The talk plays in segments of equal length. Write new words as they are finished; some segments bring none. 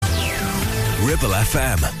Ribble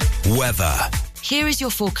FM. Weather. Here is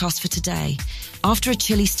your forecast for today. After a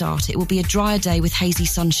chilly start, it will be a drier day with hazy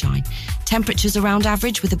sunshine. Temperatures around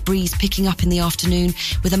average with a breeze picking up in the afternoon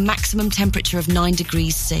with a maximum temperature of 9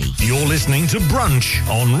 degrees C. You're listening to Brunch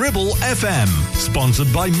on Ribble FM.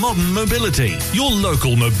 Sponsored by Modern Mobility. Your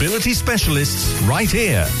local mobility specialists right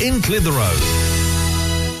here in Clitheroe.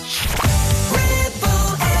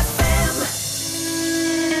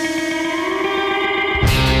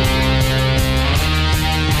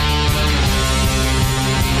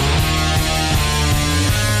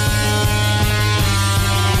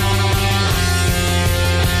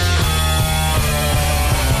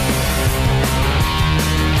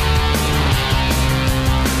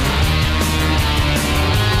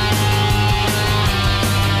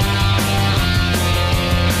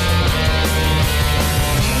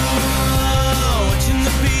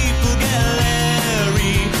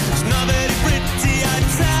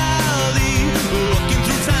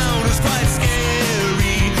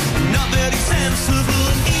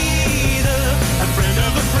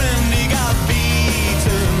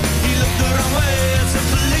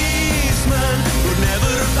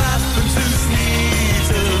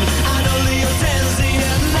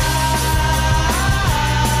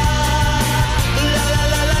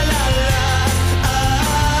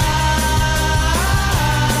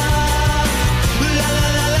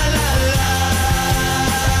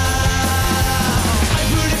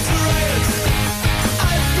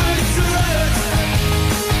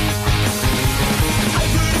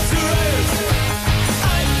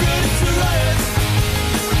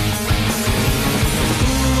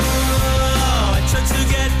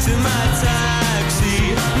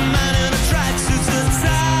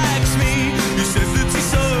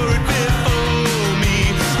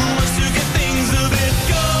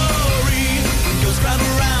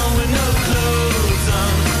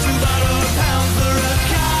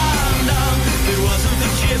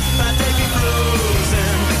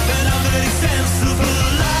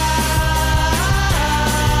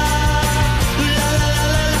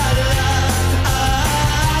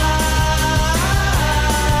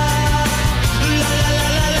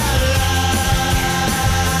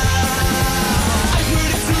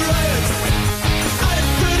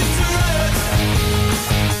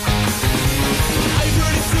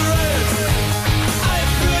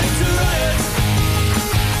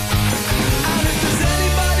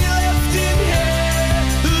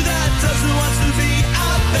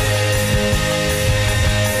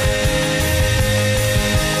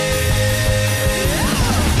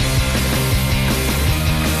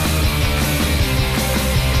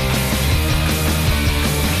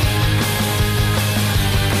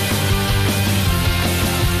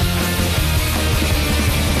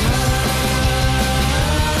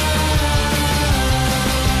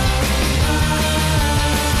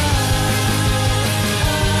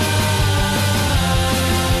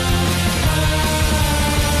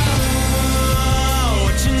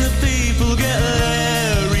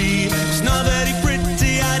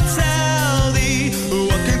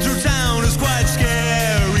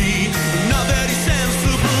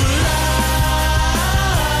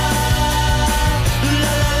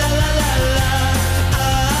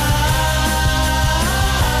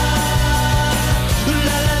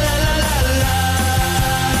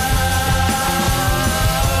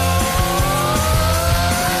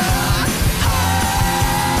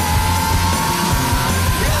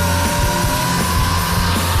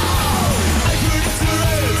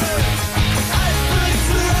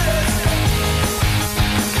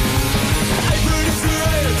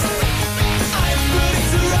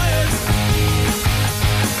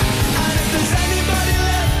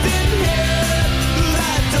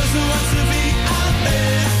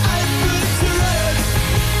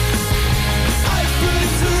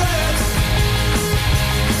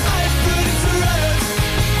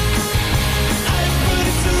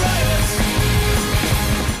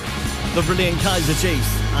 Brilliant Kaiser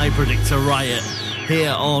Chiefs. I predict a riot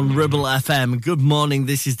here on Ribble FM. Good morning,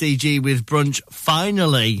 this is DG with Brunch.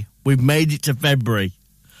 Finally, we've made it to February.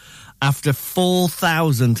 After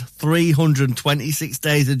 4,326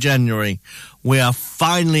 days of January, we are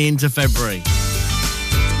finally into February.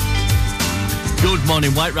 Good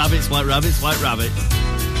morning, white rabbits, white rabbits, white rabbits.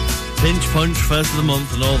 Pinch punch, first of the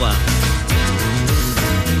month and all that.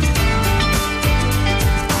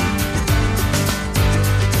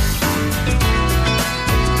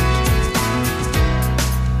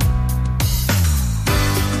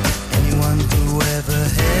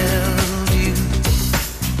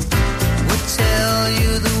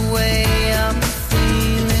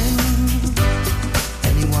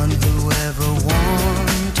 Anyone who ever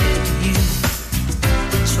wanted you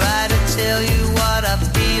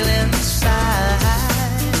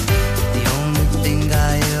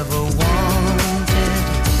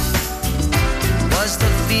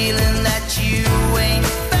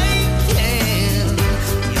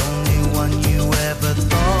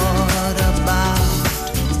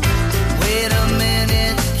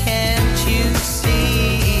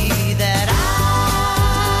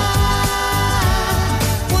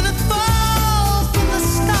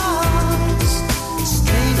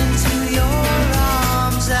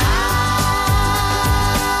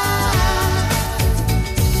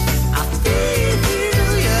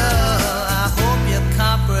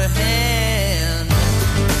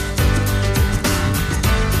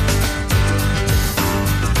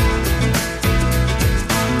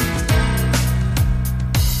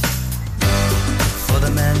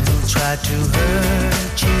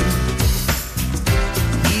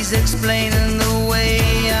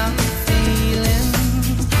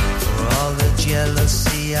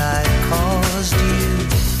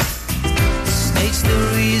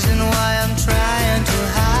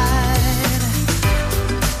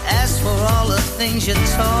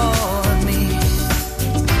taught me.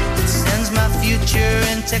 It sends my future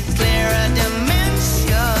into clearer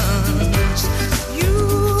dimensions.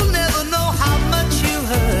 You'll never know how much you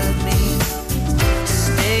hurt me.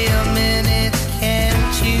 Stay a minute,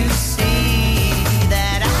 can't you see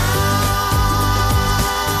that I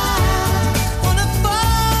wanna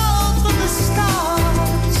fall from the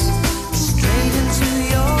stars straight into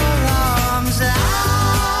your arms.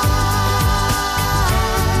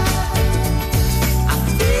 I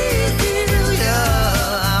feel ya,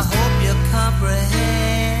 I hope you comprehend.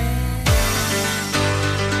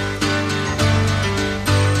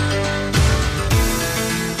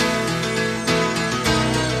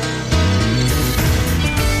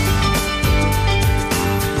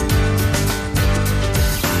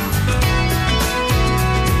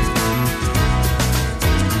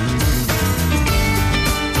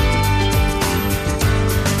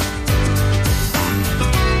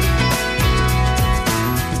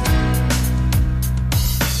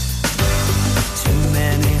 Too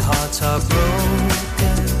many hearts are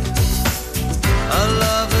broken. A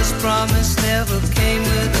lover's promise never came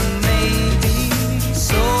with a maybe.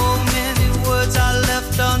 So many words are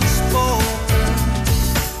left unspoken.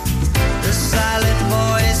 The silent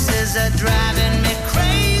voices are driving me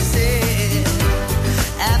crazy.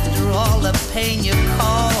 After all the pain you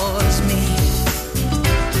caused me,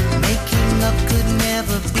 making up could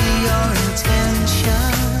never be your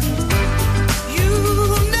intention. You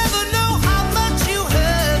never know how much you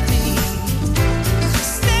hurt me.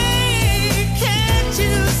 Stay, can't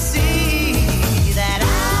you see that I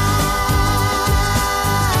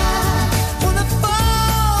wanna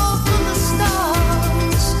fall from the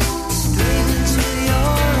stars straight into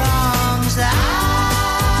your arms. I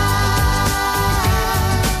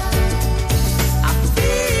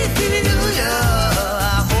feel ya,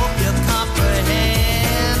 I hope you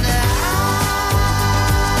comprehend. I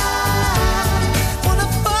wanna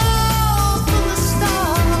fall from the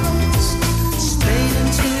stars straight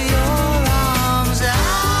into your arms. I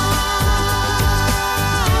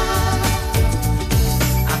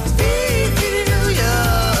feel ya,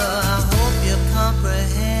 I hope you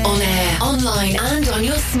comprehend. On air, online and on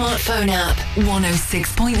your smartphone app.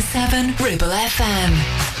 106.7 Ribble FM.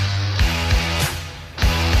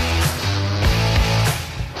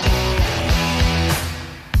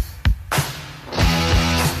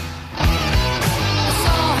 I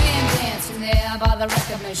saw him dancing there by the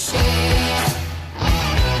record machine.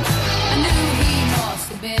 I knew he must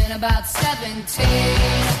have been about 17.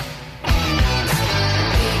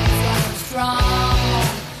 He was going strong,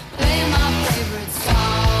 playing my favorite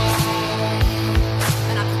song.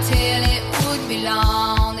 And I could tell it wouldn't be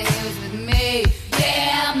long that he was with me,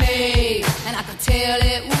 yeah, me. And I could tell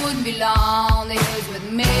it wouldn't be long that he was with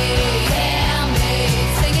me, yeah, me.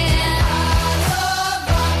 Singing, I love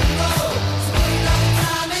rock and roll, swing like a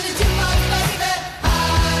time in the jukebox, baby. I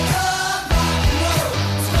love rock and roll,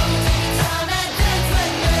 swing take your time and dance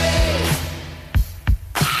with me.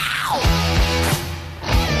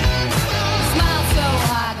 He smiled so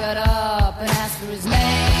I got up and asked for his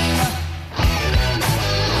name.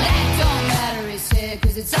 That don't matter, he said,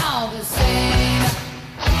 'cause it's all the same.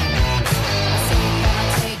 I said, can I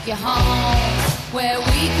take you home where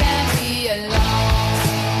we can be alone?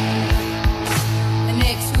 And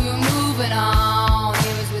next we were moving on, he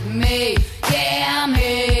was with me, yeah,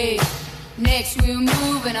 me. Next we were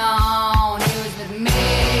moving on, he was with me,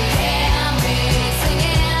 yeah, me.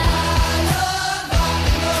 Singing, I love rock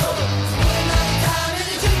and roll, swing like a time in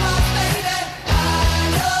the jukebox, baby. I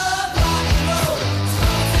love rock and roll,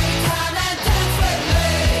 swing take your time and dance with me.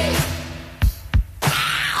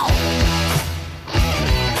 Ow!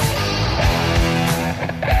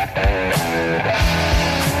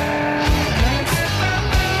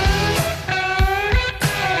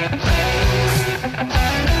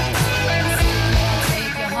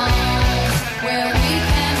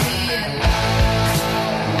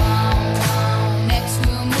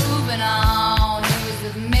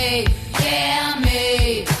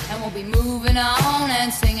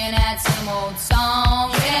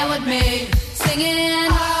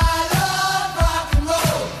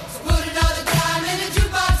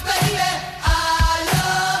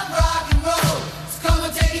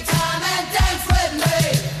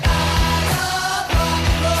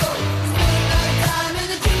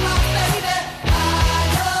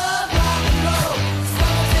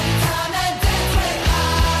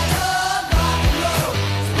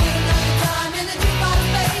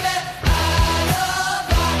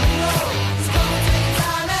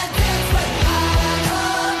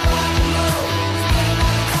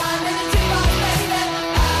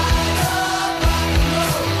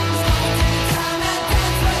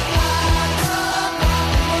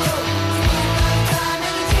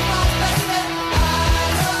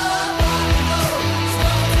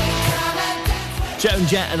 Joan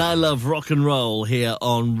Jett and I Love Rock and Roll here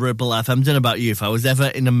on Ribble FM. I don't know about you, if I was ever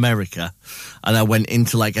in America and I went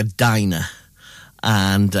into like a diner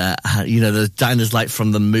and, you know, the diners like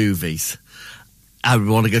from the movies, I would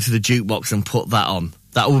want to go to the jukebox and put that on.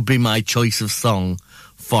 That would be my choice of song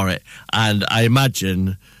for it. And I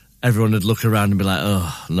imagine everyone would look around and be like,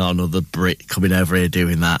 oh, no, another Brit coming over here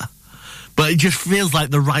doing that. But it just feels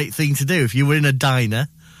like the right thing to do. If you were in a diner,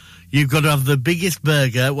 you've got to have the biggest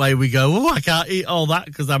burger where we go, oh, I can't eat all that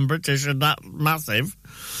because I'm British and that massive.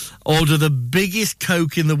 Order the biggest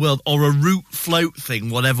Coke in the world or a root float thing,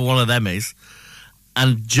 whatever one of them is,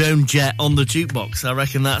 and Joan Jett on the jukebox. I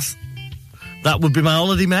reckon that would be my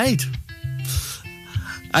holiday made.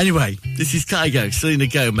 Anyway, this is Kygo, Selena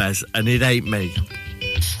Gomez, and It Ain't Me.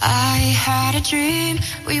 I had a dream,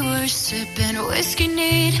 we were sipping whiskey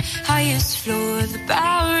neat, highest floor of the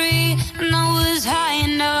Bowery, and I was high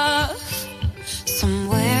enough.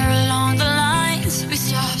 Somewhere along the lines, we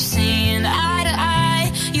stopped seeing eye to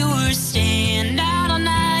eye. You were staying out all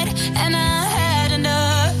night, and I had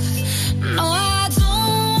enough. No, I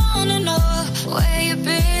don't wanna know where you've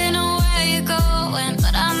been or where you're going,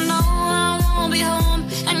 but I know I won't be home,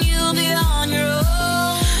 and you'll be on your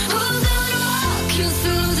own. Who's gonna walk you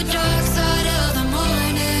through the dark side of the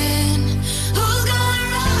morning? Who's gonna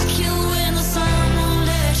rock you when the sun won't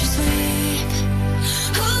let you sleep?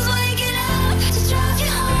 Who's waking up to drive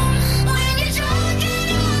you home when you're drunk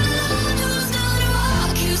and all alone? Who's gonna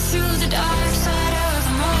walk you through the dark side of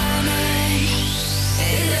the morning?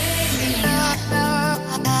 It ain't me.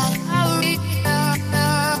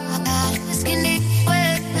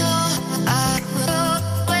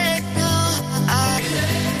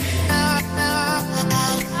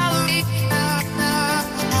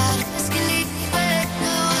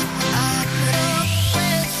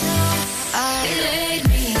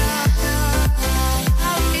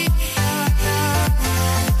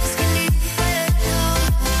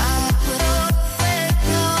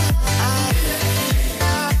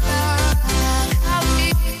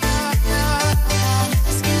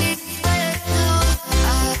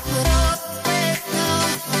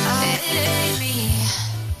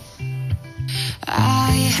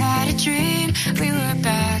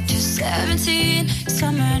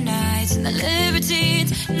 Summer nights and the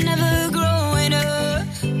libertines, never growing up.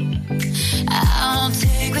 I'll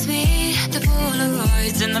take with me the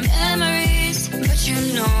Polaroids and the memories, but you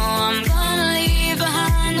know I'm gonna leave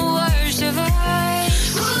behind the worst of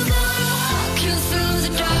us. Who's gonna walk you through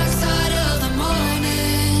the dark side of the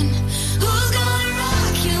morning? Who's gonna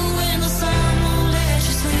rock you when the sun won't let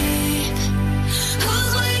you sleep?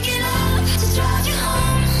 Who's waking up to drive you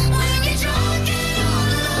home when you're drunk and all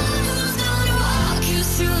alone? Who's gonna walk you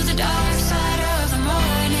through the dark side of the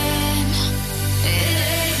morning? It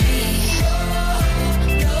ain't me.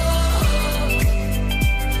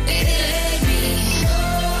 It ain't me.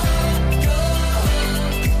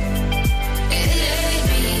 It ain't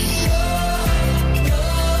me.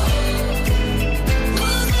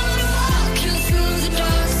 Who's gonna walk you through the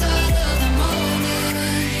dark side of the morning?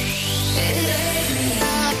 It ain't me.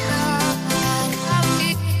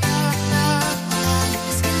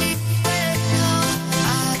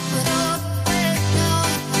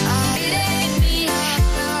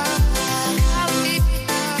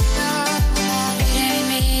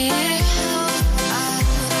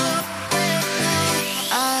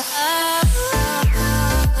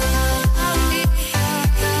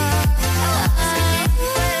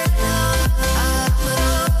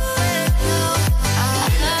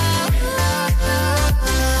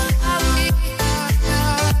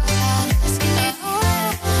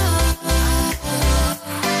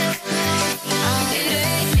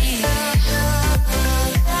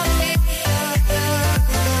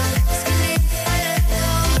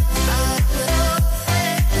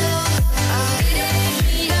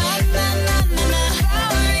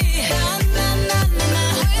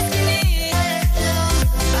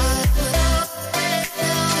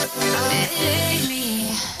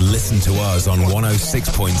 To us on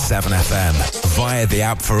 106.7 FM via the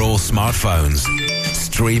app for all smartphones,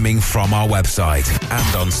 streaming from our website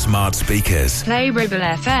and on smart speakers. Play Ribble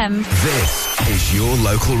FM. This is your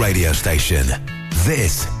local radio station.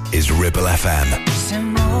 This is Ribble FM.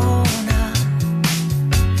 Simona,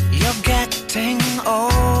 you're getting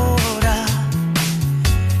older.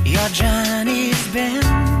 Your journey's been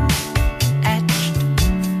etched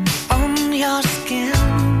on your skin.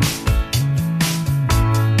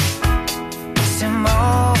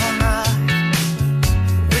 Simona,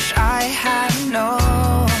 wish I had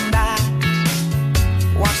known that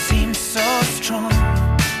what seems so strong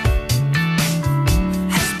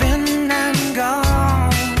has been and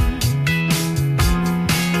gone.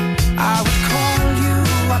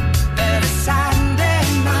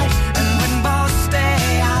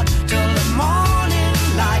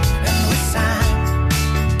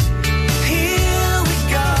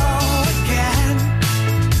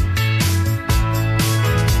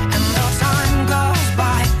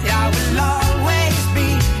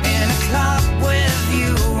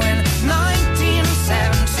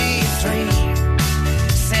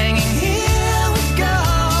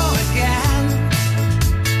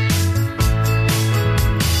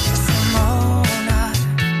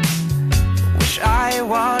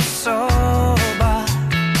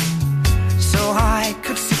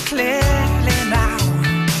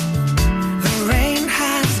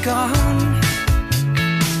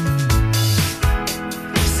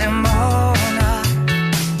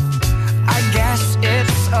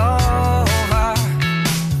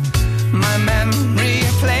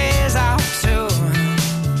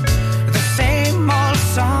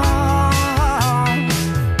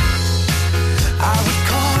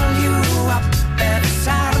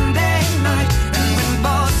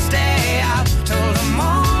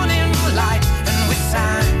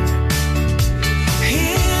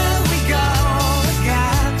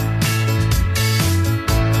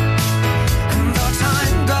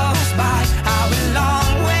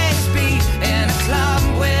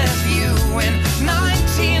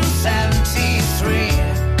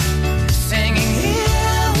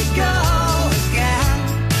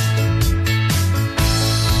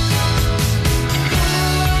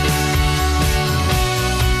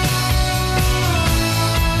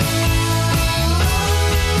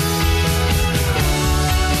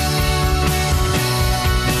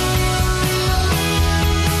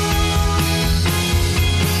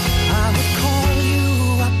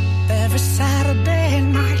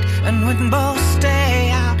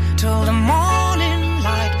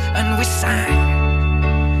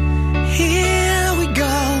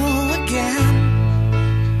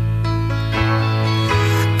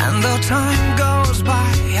 And though time goes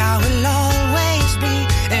by, I will always be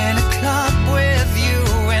in a club with you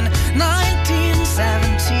in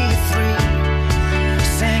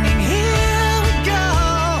 1973, singing Here We Go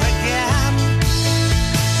Again.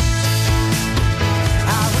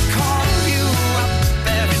 I would call you up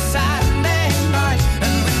every Saturday night,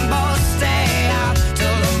 and we'd both stay out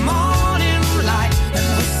till the morning light, and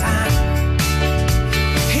we sang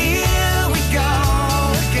Here We Go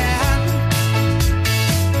Again.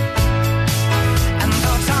 And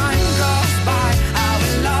though time goes by, I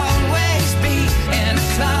will always be in a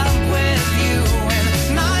club with you in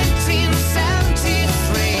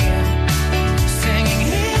 1973, singing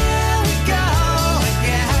Here We Go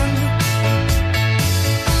Again.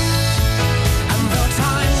 And though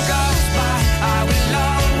time goes by, I will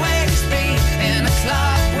always be in a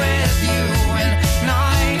club with you in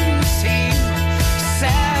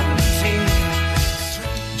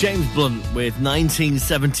 1973. James Blunt with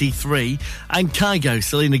 1973 and Kygo,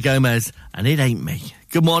 Selena Gomez, and It Ain't Me.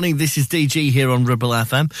 Good morning, this is DG here on Ribble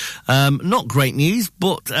FM. Not great news,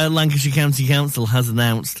 but Lancashire County Council has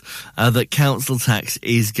announced that council tax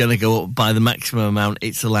is going to go up by the maximum amount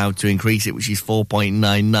it's allowed to increase it, which is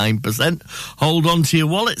 4.99%. Hold on to your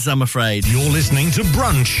wallets, I'm afraid. You're listening to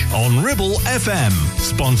Brunch on Ribble FM,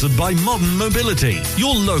 sponsored by Modern Mobility,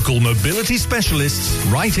 your local mobility specialists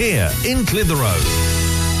right here in Clitheroe.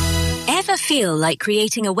 Ever feel like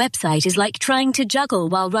creating a website is like trying to juggle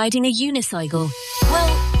while riding a unicycle?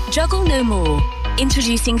 Well, juggle no more.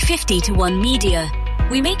 Introducing 50-to-1 Media.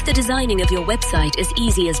 We make the designing of your website as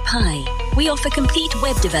easy as pie. We offer complete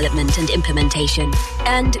web development and implementation.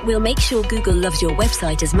 And we'll make sure Google loves your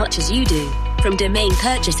website as much as you do. From domain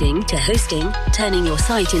purchasing to hosting, turning your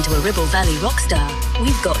site into a Ribble Valley rockstar,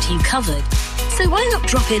 we've got you covered. So why not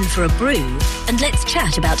drop in for a brew and let's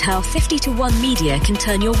chat about how 50-to-1 Media can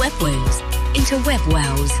turn your web woes into web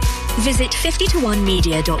wows. Visit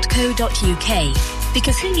 50to1media.co.uk,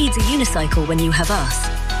 because who needs a unicycle when you have us?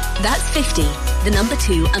 That's 50, the number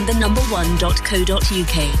 2 and the number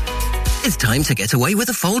 1.co.uk. It's time to get away with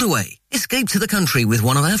a foldaway. Escape to the country with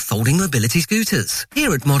one of our folding mobility scooters.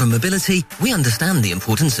 Here at Modern Mobility, we understand the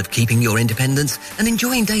importance of keeping your independence and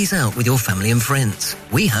enjoying days out with your family and friends.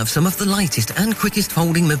 We have some of the lightest and quickest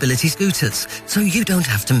folding mobility scooters, so you don't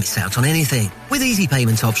have to miss out on anything. With easy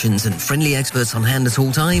payment options and friendly experts on hand at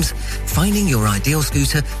all times, finding your ideal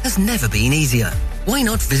scooter has never been easier. Why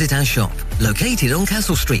not visit our shop, located on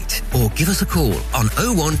Castle Street, or give us a call on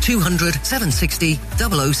 01200 760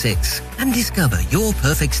 006 and discover your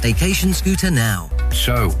perfect staycation scooter now.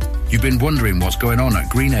 So, you've been wondering what's going on at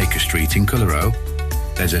Greenacre Street in Clitheroe?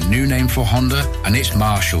 There's a new name for Honda, and it's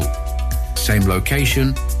Marshall. Same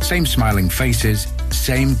location, same smiling faces,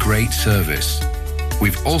 same great service.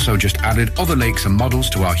 We've also just added other lakes and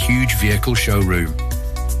models to our huge vehicle showroom.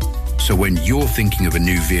 So when you're thinking of a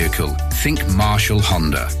new vehicle, think Marshall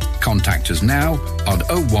Honda. Contact us now on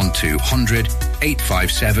 01200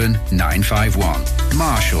 857 951.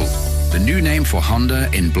 Marshall, the new name for Honda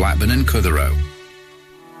in Blackburn and Clitheroe.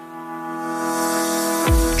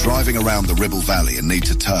 Driving around the Ribble Valley and need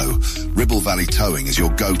to tow? Ribble Valley Towing is your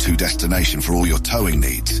go-to destination for all your towing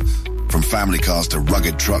needs. From family cars to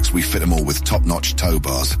rugged trucks, we fit them all with top-notch tow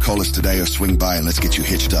bars. Call us today or swing by and let's get you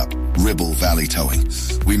hitched up. Ribble Valley Towing.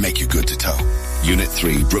 We make you good to tow. Unit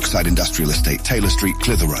 3, Brookside Industrial Estate, Taylor Street,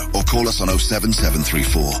 Clitheroe. Or call us on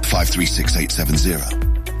 07734 536870.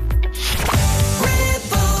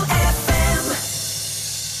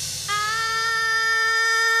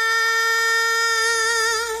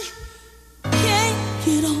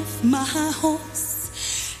 Get off my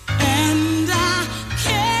horse, and I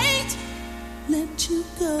can't let you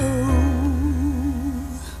go.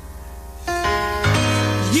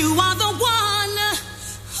 You are the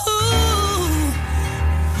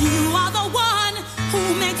one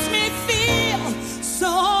who makes me feel so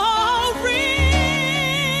real.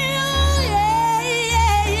 Yeah,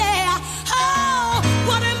 yeah, yeah. Oh,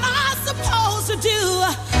 what am I supposed to do?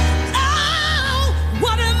 Oh,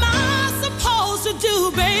 what am I supposed to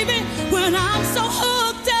do, baby, when I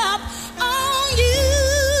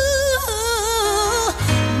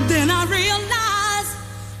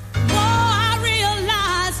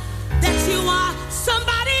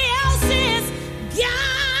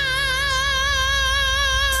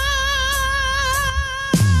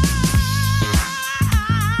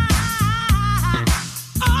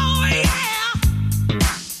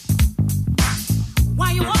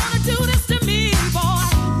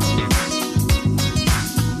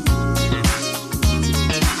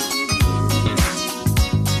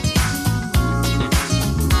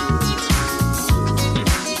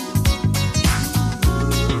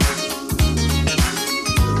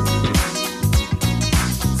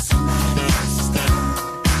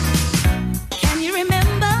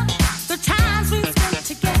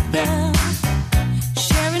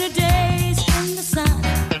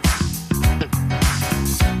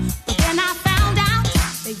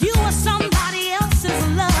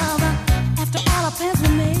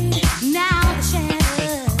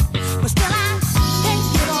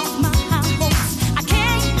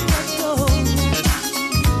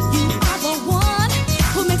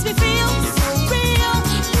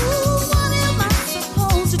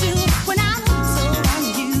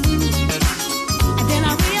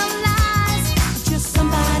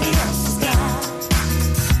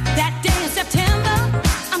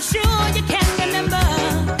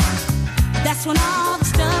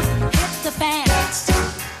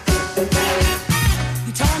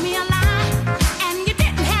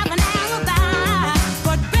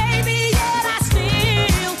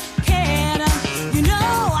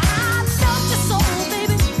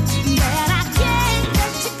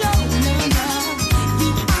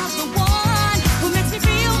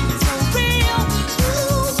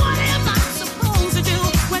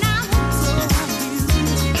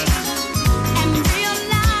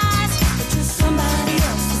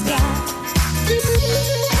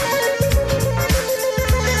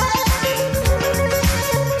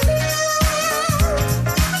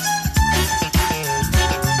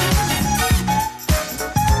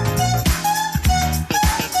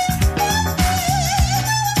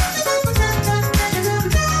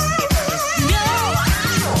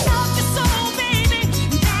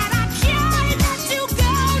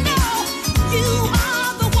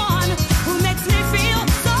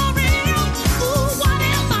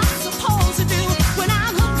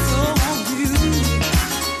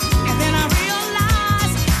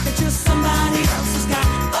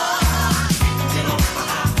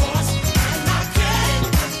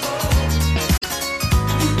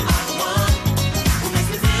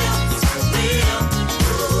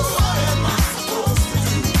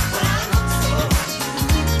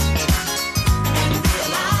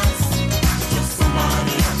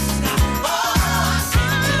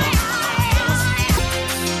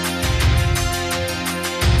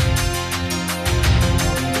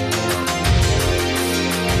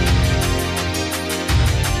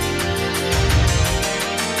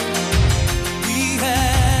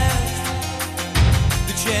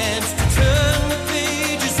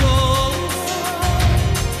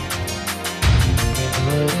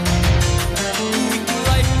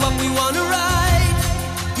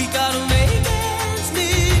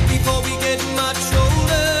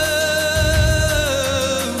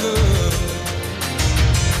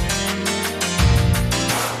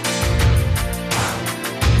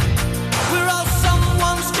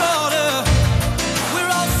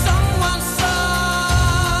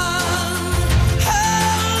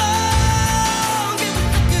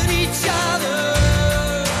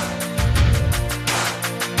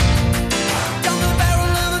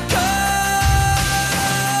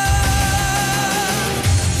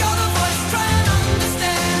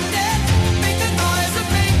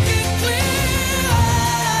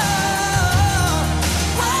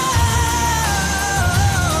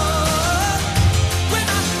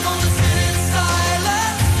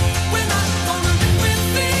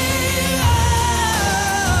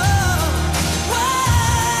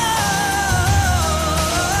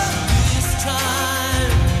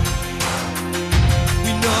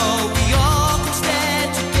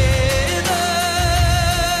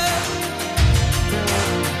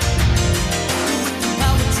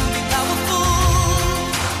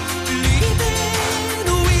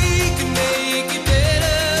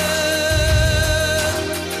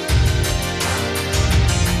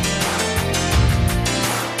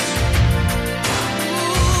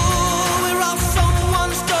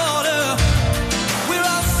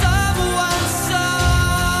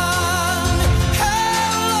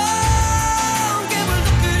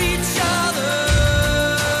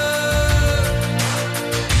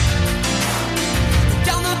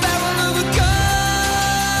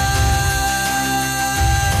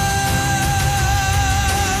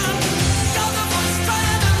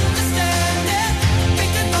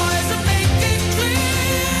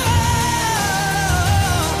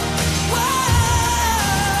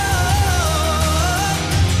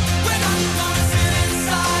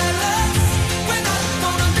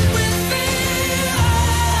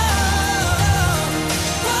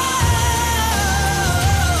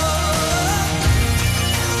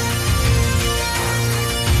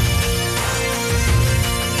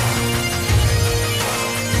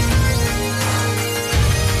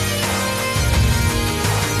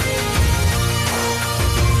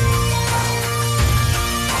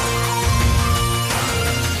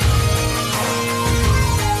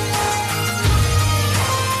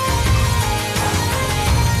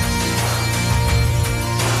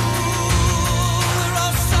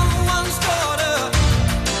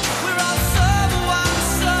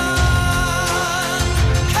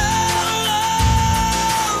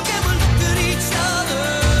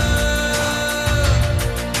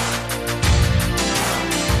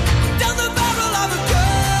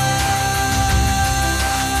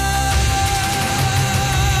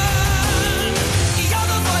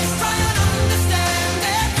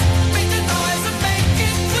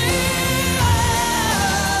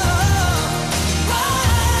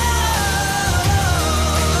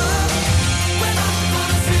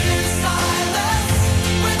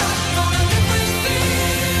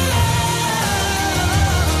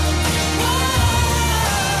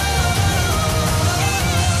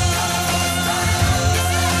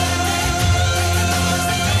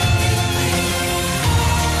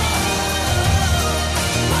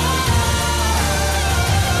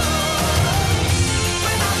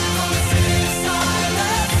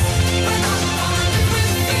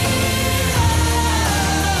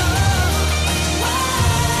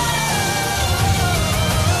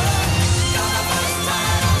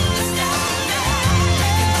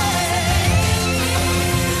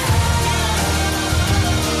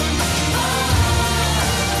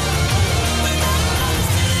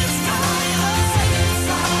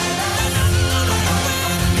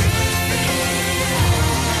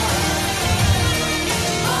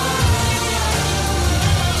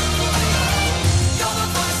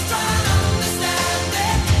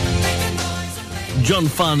John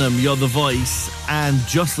Farnham, You're the Voice, and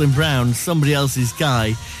Jocelyn Brown, Somebody Else's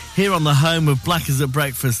Guy. Here on the home of Blackers at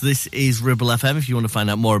Breakfast, this is Ribble FM. If you want to find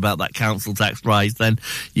out more about that council tax rise, then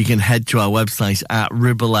you can head to our website at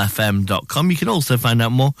ribblefm.com. You can also find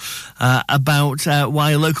out more about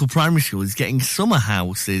why a local primary school is getting summer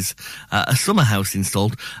houses, a summer house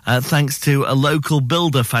installed, thanks to a local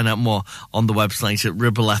builder. Find out more on the website at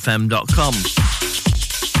ribblefm.com.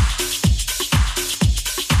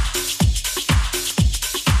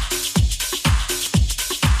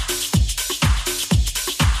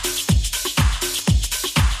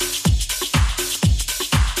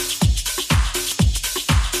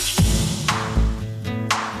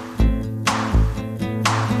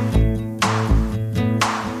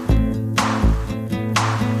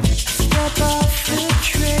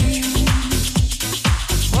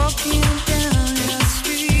 Walking down your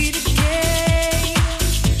street again.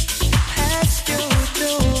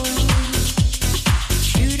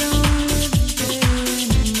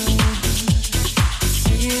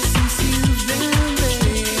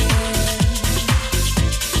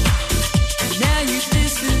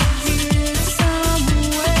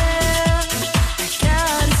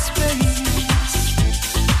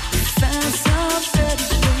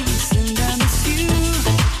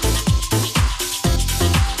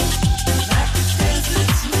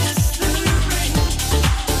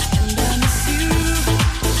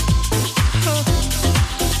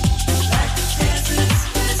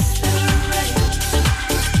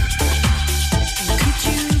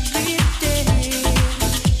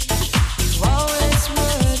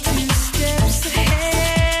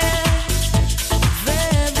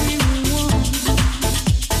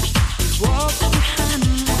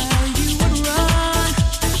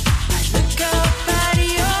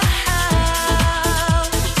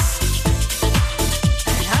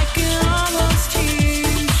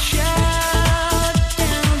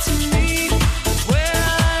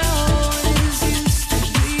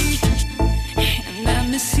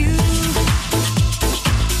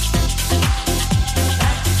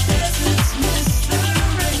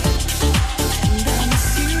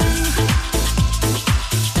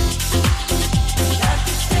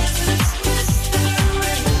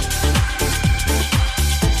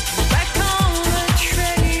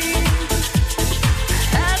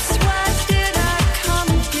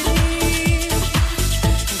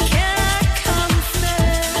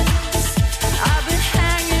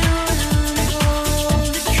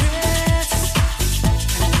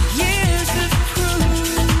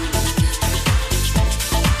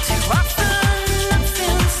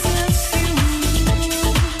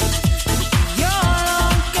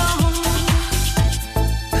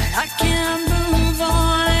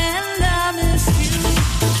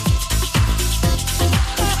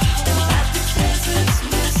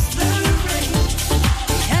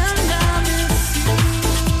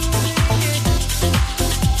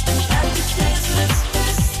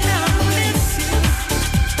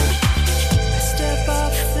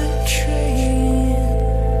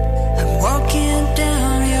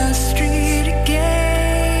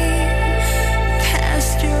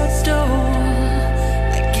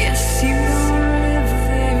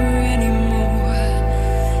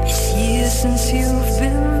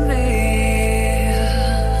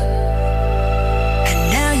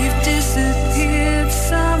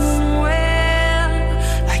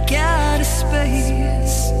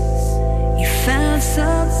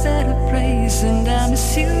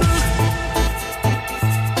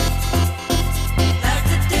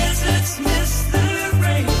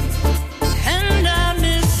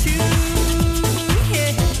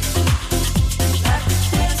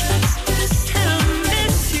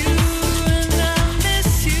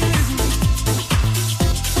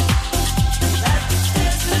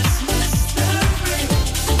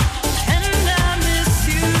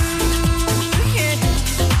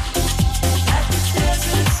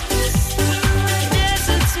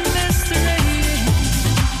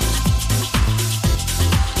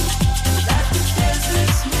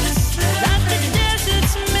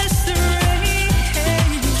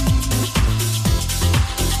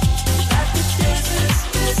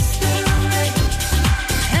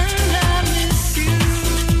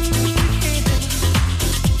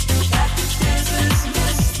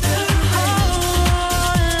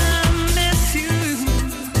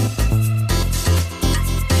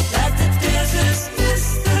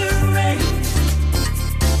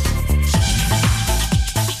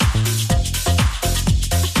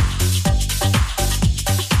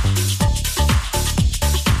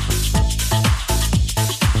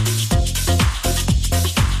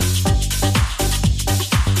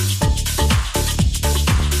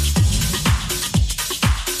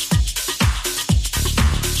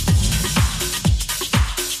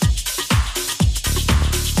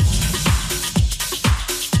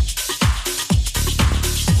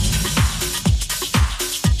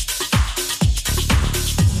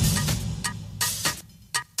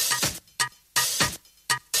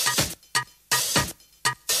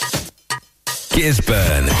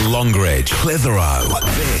 Gisburn, Longridge, Clitheroe.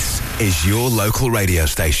 This is your local radio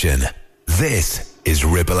station. This is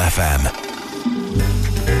Ribble FM.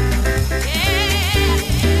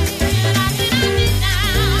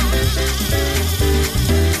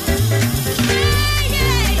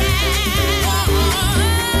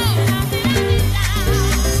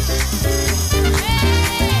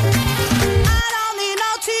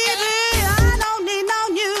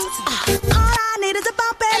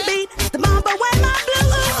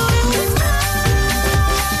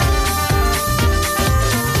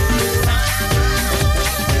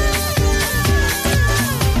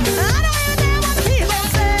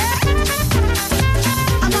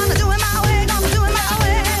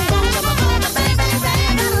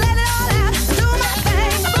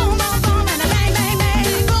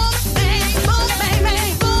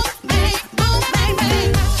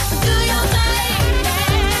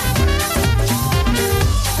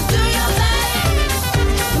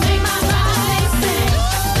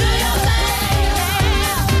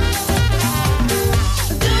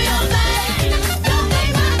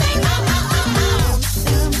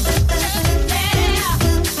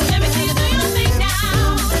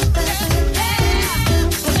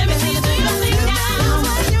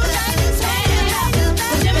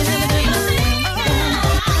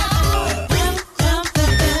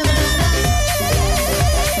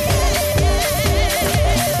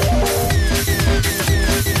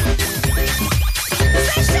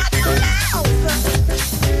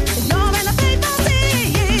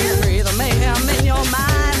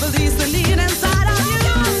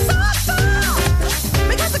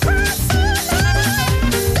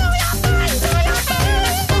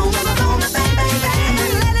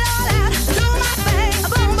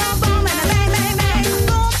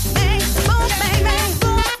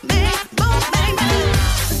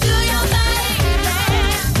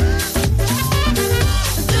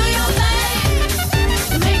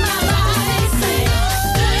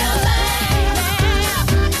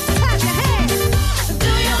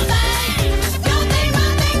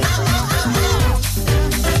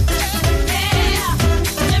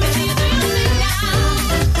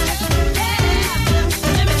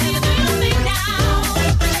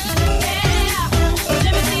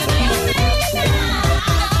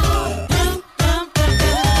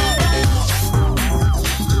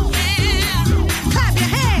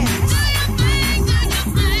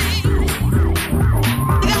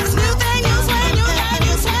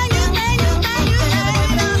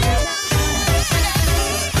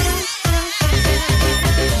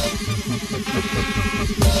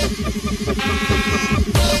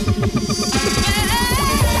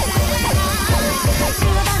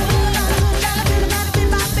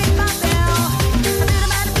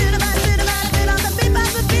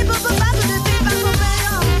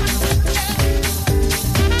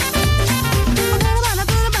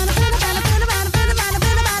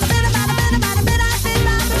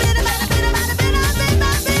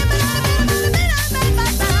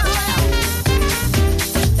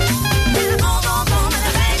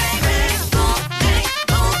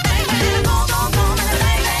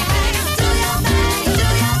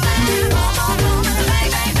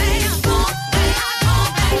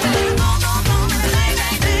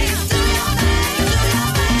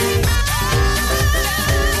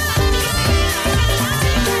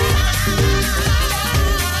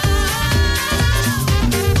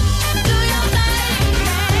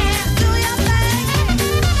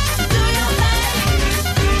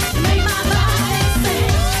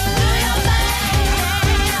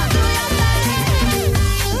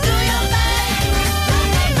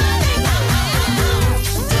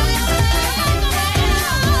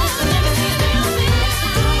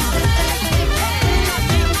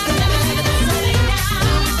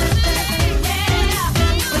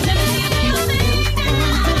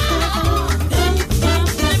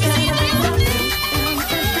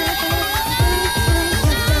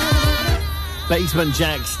 Basement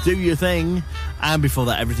Jacks, Do Your Thing. And before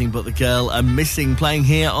that, Everything But the Girl and Missing, playing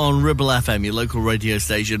here on Ribble FM, your local radio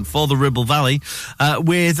station for the Ribble Valley,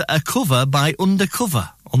 with a cover by Undercover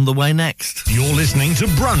on the way next. You're listening to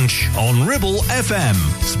Brunch on Ribble FM,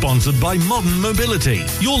 sponsored by Modern Mobility,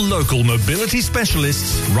 your local mobility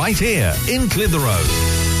specialists right here in Clitheroe.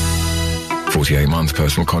 48 months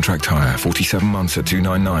personal contract hire, 47 months at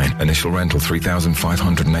 $299. Initial rental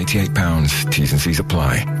 £3,588. T's and C's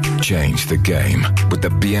apply. Change the game with the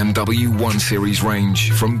BMW 1 Series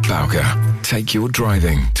range from Bowker. Take your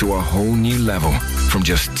driving to a whole new level from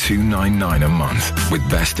just $299 a month with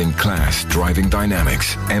best-in-class driving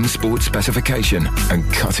dynamics, M Sport specification and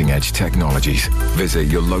cutting-edge technologies. Visit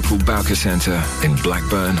your local Bowker Centre in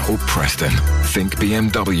Blackburn or Preston. Think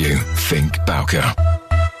BMW. Think Bowker.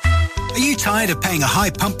 Are you tired of paying a high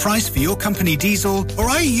pump price for your company diesel? Or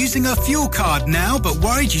are you using a fuel card now but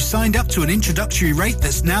worried you signed up to an introductory rate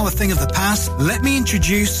that's now a thing of the past? Let me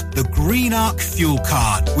introduce the Green Arc Fuel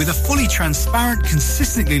Card. With a fully transparent,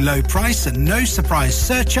 consistently low price and no surprise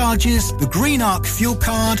surcharges, the Green Arc Fuel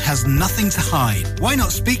Card has nothing to hide. Why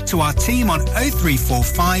not speak to our team on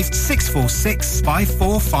 0345 646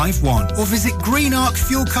 5451 or visit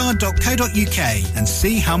greenarcfuelcard.co.uk and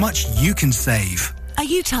see how much you can save. Are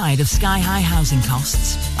you tired of sky-high housing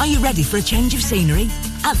costs? Are you ready for a change of scenery?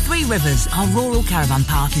 At Three Rivers, our rural caravan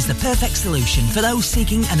park is the perfect solution for those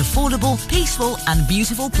seeking an affordable, peaceful and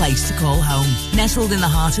beautiful place to call home. Nestled in the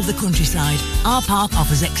heart of the countryside, our park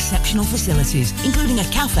offers exceptional facilities, including a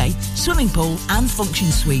cafe, swimming pool and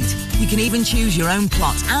function suite. You can even choose your own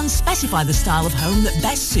plot and specify the style of home that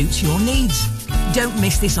best suits your needs. Don't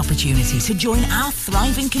miss this opportunity to join our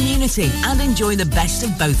thriving community and enjoy the best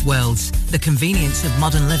of both worlds. The convenience of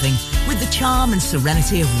modern living with the charm and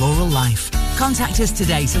serenity of rural life. Contact us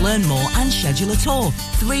today to learn more and schedule a tour.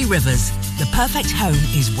 Three Rivers, the perfect home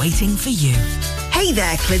is waiting for you. Hey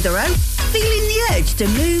there, Clitheroe. Feeling the urge to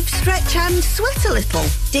move, stretch and sweat a little?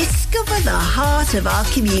 Discover the heart of our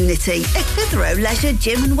community at Clitheroe Leisure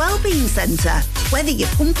Gym and Wellbeing Centre. Whether you're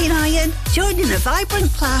pumping iron, joining a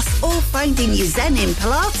vibrant class or finding your zen in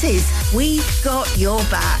Pilates, we've got your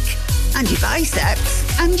back. And your biceps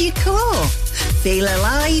and your core. Feel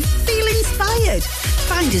alive, feel inspired.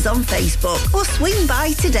 Find us on Facebook or swing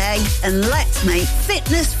by today and let's make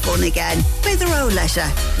fitness fun again. Clitheroe Leisure,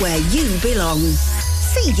 where you belong.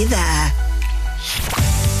 See you there.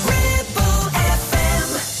 Ribble FM.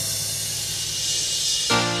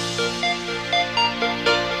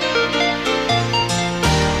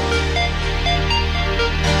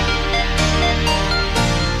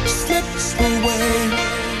 Slips away,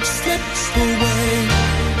 slips away,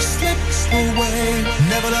 slips away.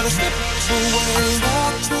 Never let her slip away.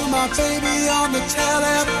 Talk to my baby on the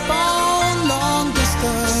telephone, long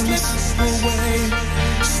distance. Slips away,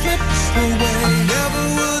 slips away. I never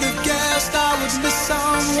would have guessed I would miss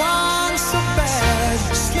someone so bad.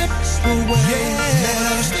 Slips away, yeah. Never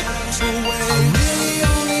let her slip away. I really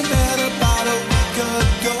only met about a week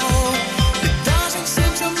ago. It doesn't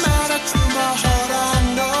seem to matter to my heart. I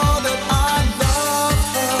know that I love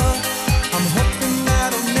her. I'm hoping that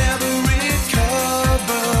I'll never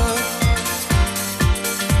recover.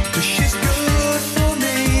 'Cause she's good for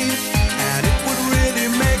me, and it would really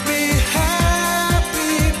make me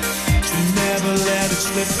happy to never let it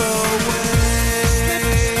slip away.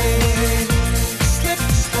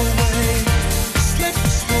 Slips away,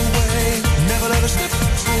 slips away. Never let it slip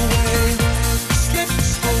away.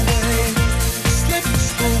 Slips away, slips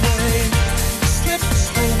away, slips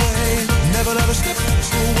away. Never let it slip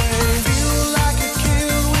away. Feel like a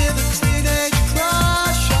kid with a teenage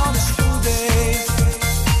crush on a school day.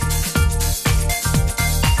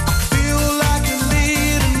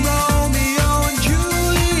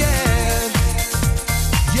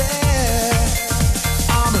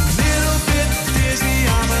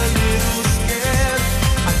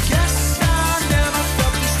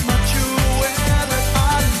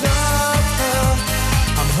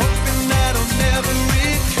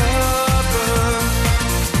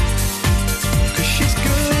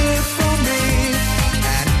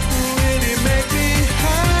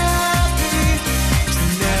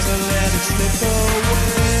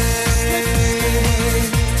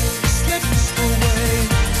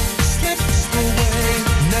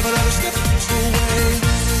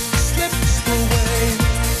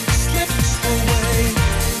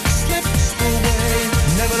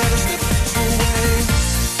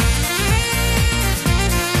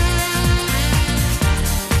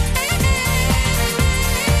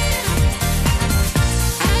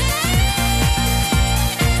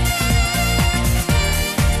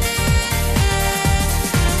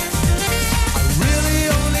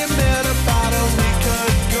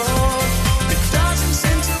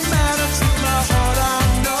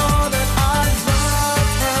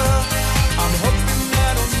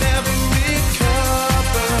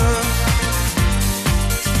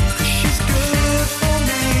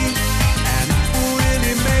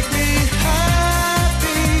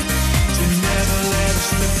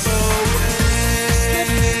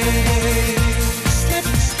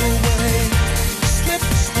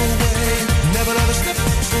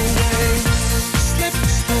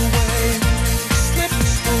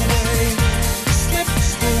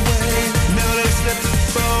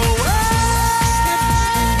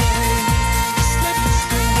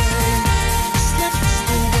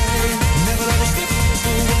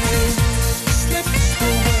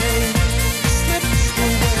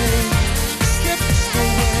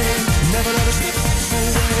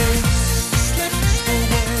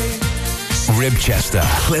 Ribchester,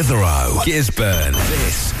 Clitheroe, Gisburn.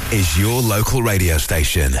 This is your local radio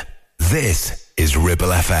station. This is Ribble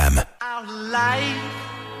FM. Our life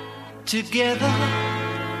together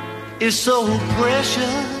is so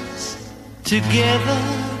precious. Together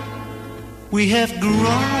we have grown.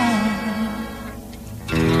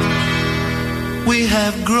 We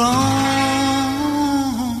have grown.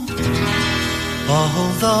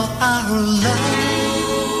 Although our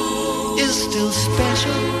love is still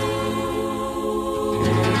special,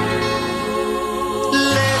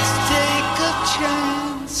 let's take a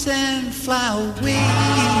chance and fly away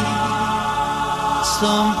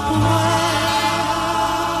somewhere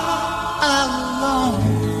alone.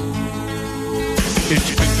 It's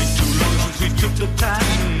been too long since we took the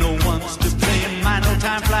time. No one's to blame. My no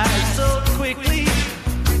time flies so quickly.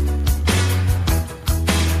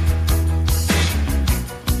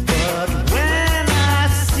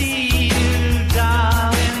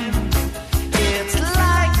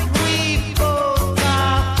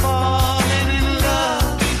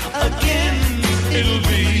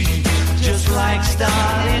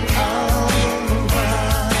 Starting over,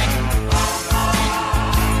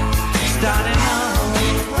 starting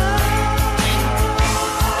over.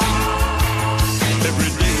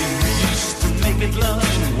 Every day we used to make it love.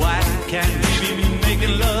 Why can't we be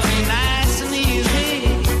making love nice and easy?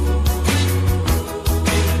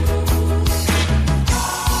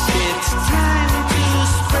 It's time to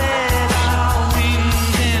spread our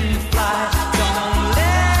wings and fly. Don't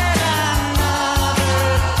let another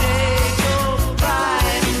day go by.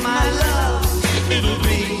 My love, it'll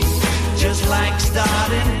be just like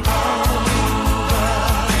starting over.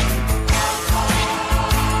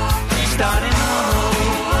 Starting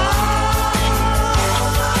over.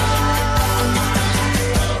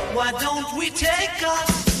 Why don't we take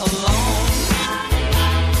us along?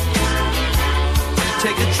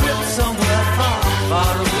 Take a trip somewhere far,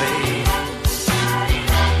 far away.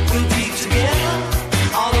 We'll be together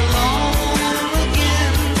all alone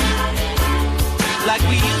again, like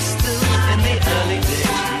we used to in the early days.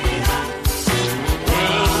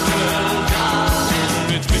 Well,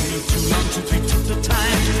 darling, it's been too long since we took the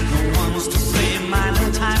time. No one's to blame. I know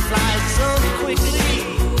time flies so quickly.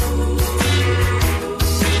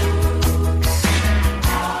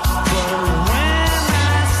 But when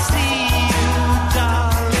I see you,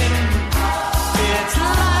 darling, it's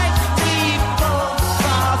like we both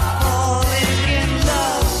are falling in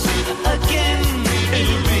love again.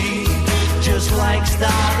 It'll be just like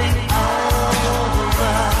starting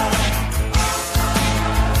over.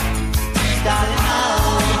 Starting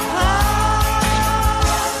over.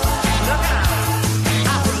 Look out.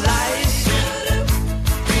 Our life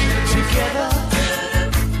together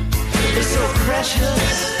is so precious.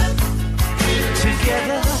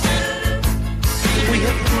 Together we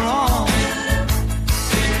have grown.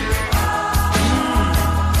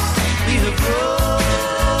 We have grown.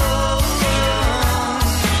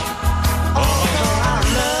 Although our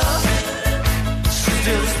love is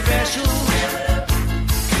still special,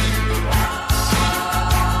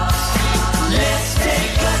 let's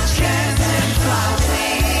take a chance and fly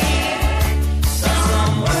away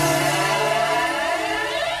somewhere.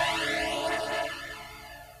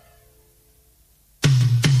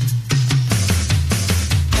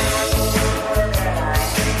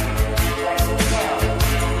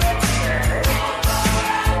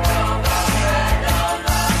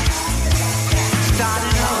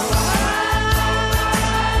 Starting over.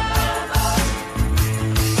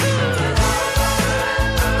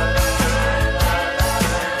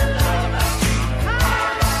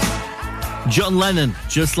 John Lennon,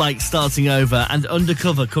 just like starting over, and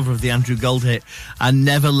Undercover, cover of the Andrew Gold hit, and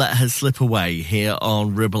Never Let Her Slip Away here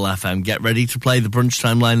on Ribble FM. Get ready to play the Brunch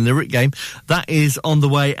Timeline lyric game. That is on the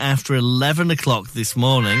way after 11 o'clock this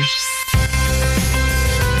morning.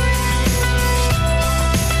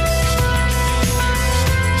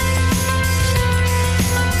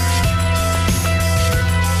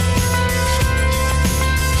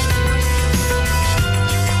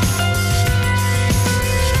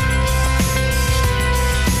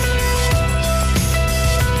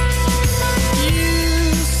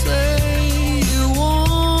 You say you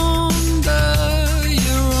wander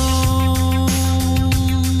your own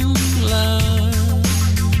land.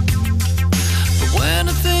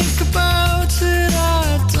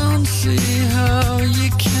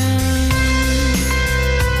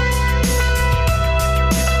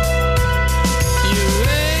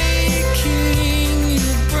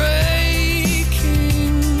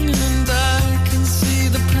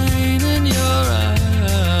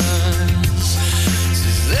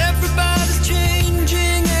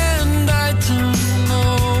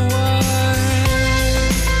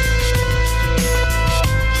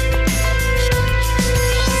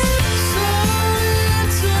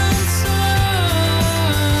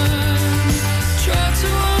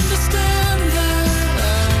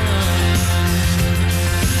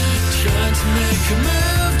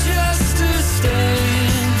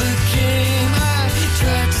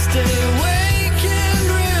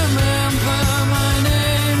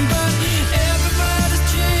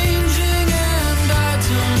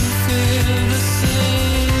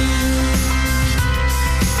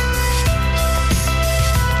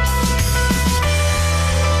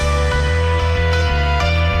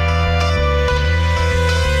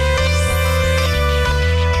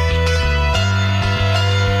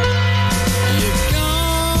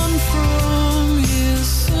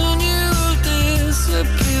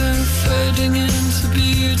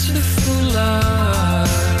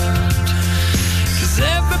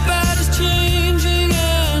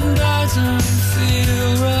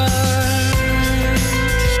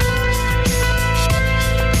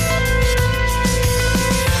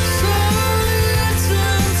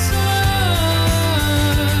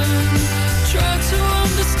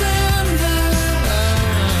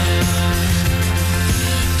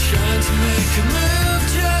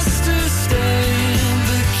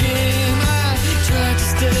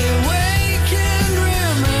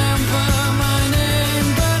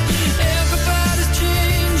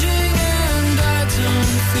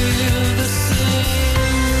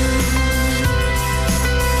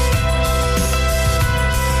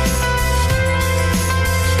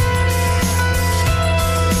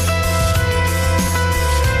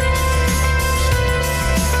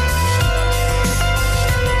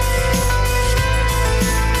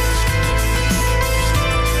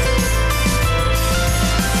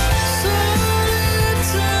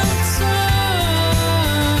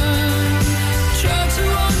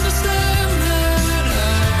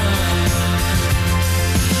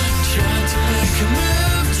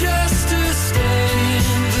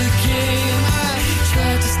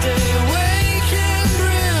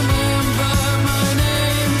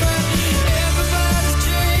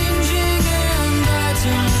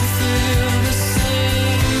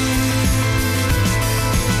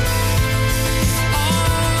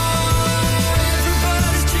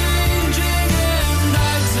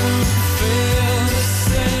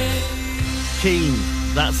 Keane.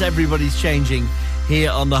 That's Everybody's Changing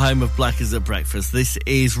here on the home of Blackers at Breakfast. This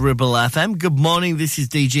is Ribble FM. Good morning, this is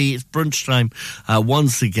DG. It's brunch time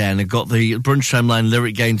once again. I've got the brunch time line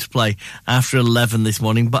lyric game to play after 11 this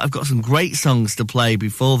morning, but I've got some great songs to play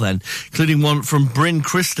before then, including one from Bryn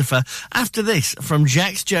Christopher. After this, from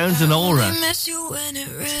Jax Jones and Aura. I miss you when it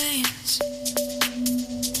rains,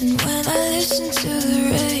 and when I listen to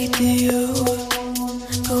the radio,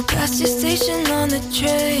 go past your station on the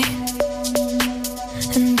train,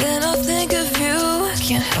 and then I'll think of you.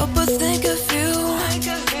 Can't help but think of you.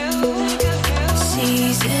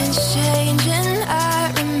 Seasons change and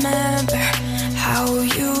I remember how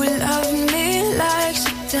you loved me like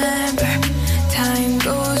September. Time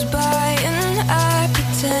goes by and I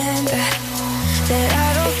pretend that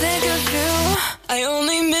I don't think of you. I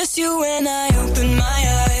only miss you when I open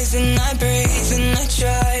my eyes and I breathe and I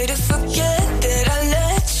try to forget that I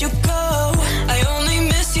let you go. I only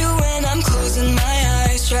miss you when I'm closing my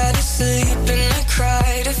eyes, try to sleep and I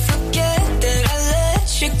cry to forget that I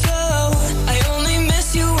let you go. I only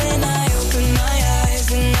miss you when I open my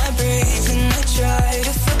eyes and I breathe and I try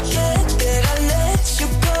to forget that I let you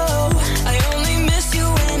go. I only miss you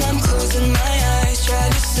when I'm closing my eyes, try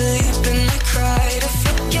to sleep and I cry to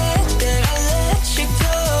forget that I let you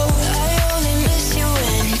go. I only miss you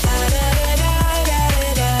when da da da da da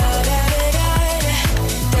da da da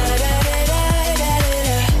da da da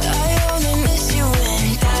da. I only miss you when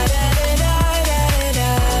da da da da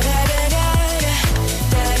da da da da da.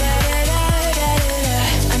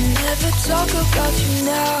 I never talk about you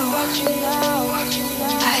now.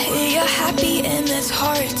 I hear you're happy and it's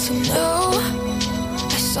hard to know.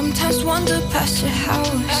 I sometimes wander past your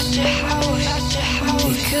house,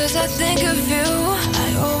 because I think of you. I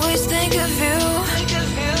always think of you.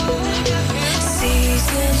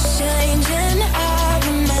 Seasons change and I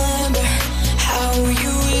remember how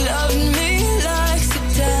you loved me like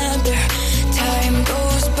September. Time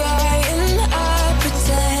goes by and I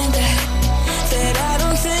pretend that I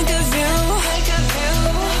don't think of you.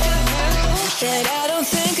 That I don't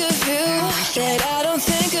think of you. That I don't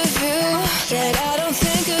think of you. That I don't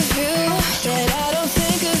think of you. That I don't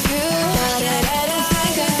think of you. That I don't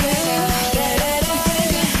think of you. That I don't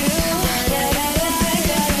think of you. That I don't think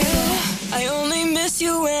of you. I only miss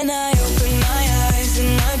you when I open my eyes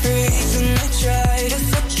and I breathe and I try to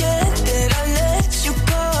forget that I let you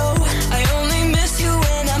go. I only miss you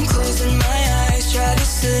when I'm closing my eyes, try to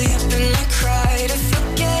sleep and I cry to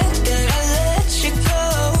forget that I let you go.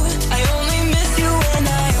 I only miss you when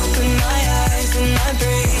I open my eyes and I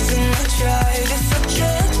breathe and I try to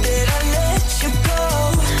forget that I let you go.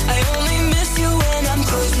 I only miss you when I'm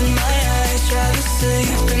closing my eyes, try to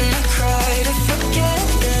sleep and I cry to forget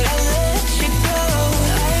that I let you go.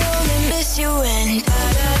 I only miss you when da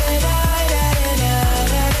da da da da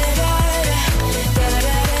da da da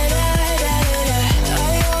da da.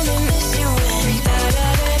 I only miss you when da da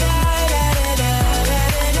da da da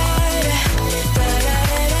da.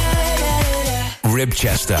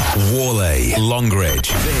 Ribchester, Worley, Longridge.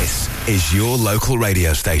 This is your local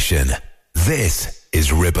radio station. This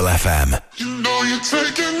is Ribble FM. You know you're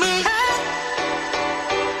taking me.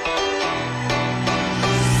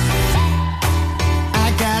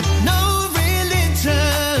 I got no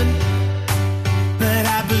religion, but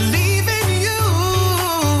I believe in you.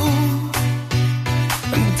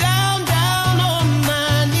 I'm down, down on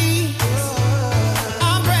my knees.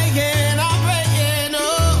 I'm praying,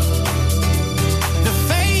 oh. The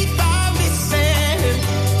faith I'm missing,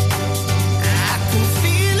 I can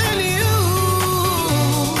feel in you.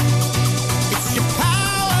 It's your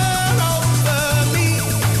power over me.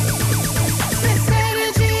 This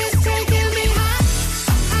energy is taking me high,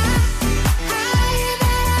 higher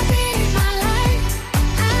than I've been in my life.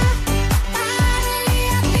 Finally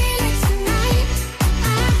I feel it tonight.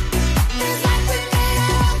 It's like we made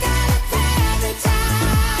it all, got it paradise.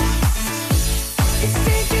 It's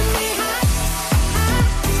taking me high,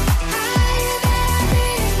 higher than I've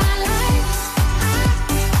been in my life.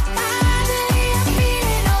 Finally I feel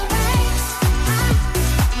it alright.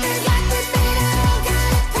 It's like we made it all,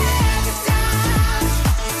 got it paradise.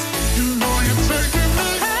 You know you're taking me.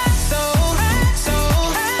 So,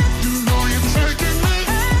 You know you're taking me.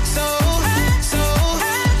 so,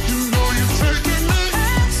 You know you're taking me.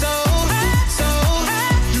 so,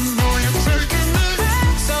 You know you're taking me.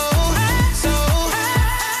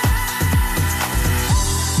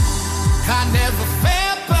 I never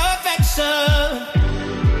felt perfection,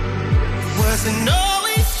 wasn't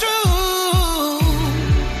always true.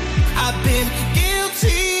 I've been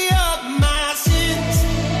guilty of my sins.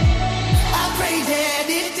 I pray that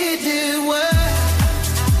it didn't work.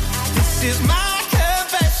 This is my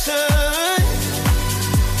confession.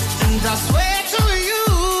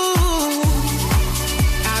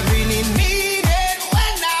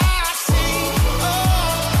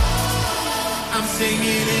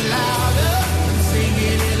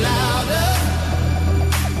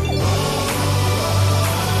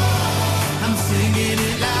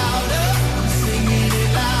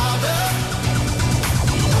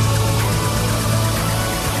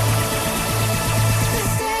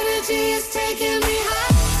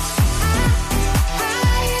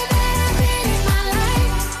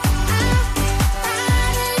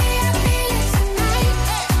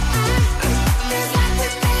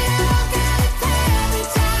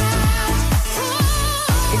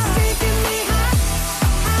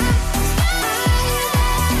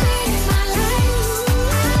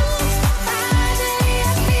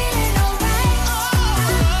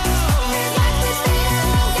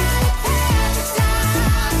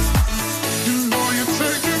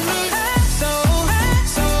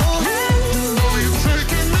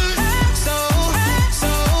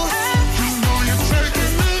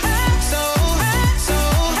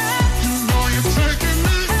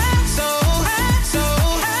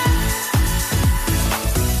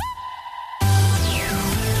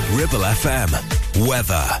 Ribble FM.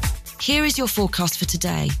 Weather. Here is your forecast for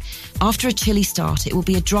today. After a chilly start, it will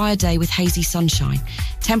be a drier day with hazy sunshine.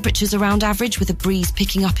 Temperatures around average with a breeze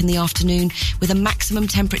picking up in the afternoon with a maximum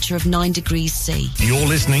temperature of 9 degrees C. You're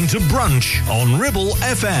listening to Brunch on Ribble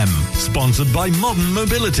FM, sponsored by Modern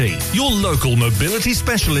Mobility, your local mobility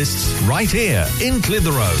specialists right here in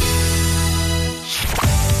Clitheroe.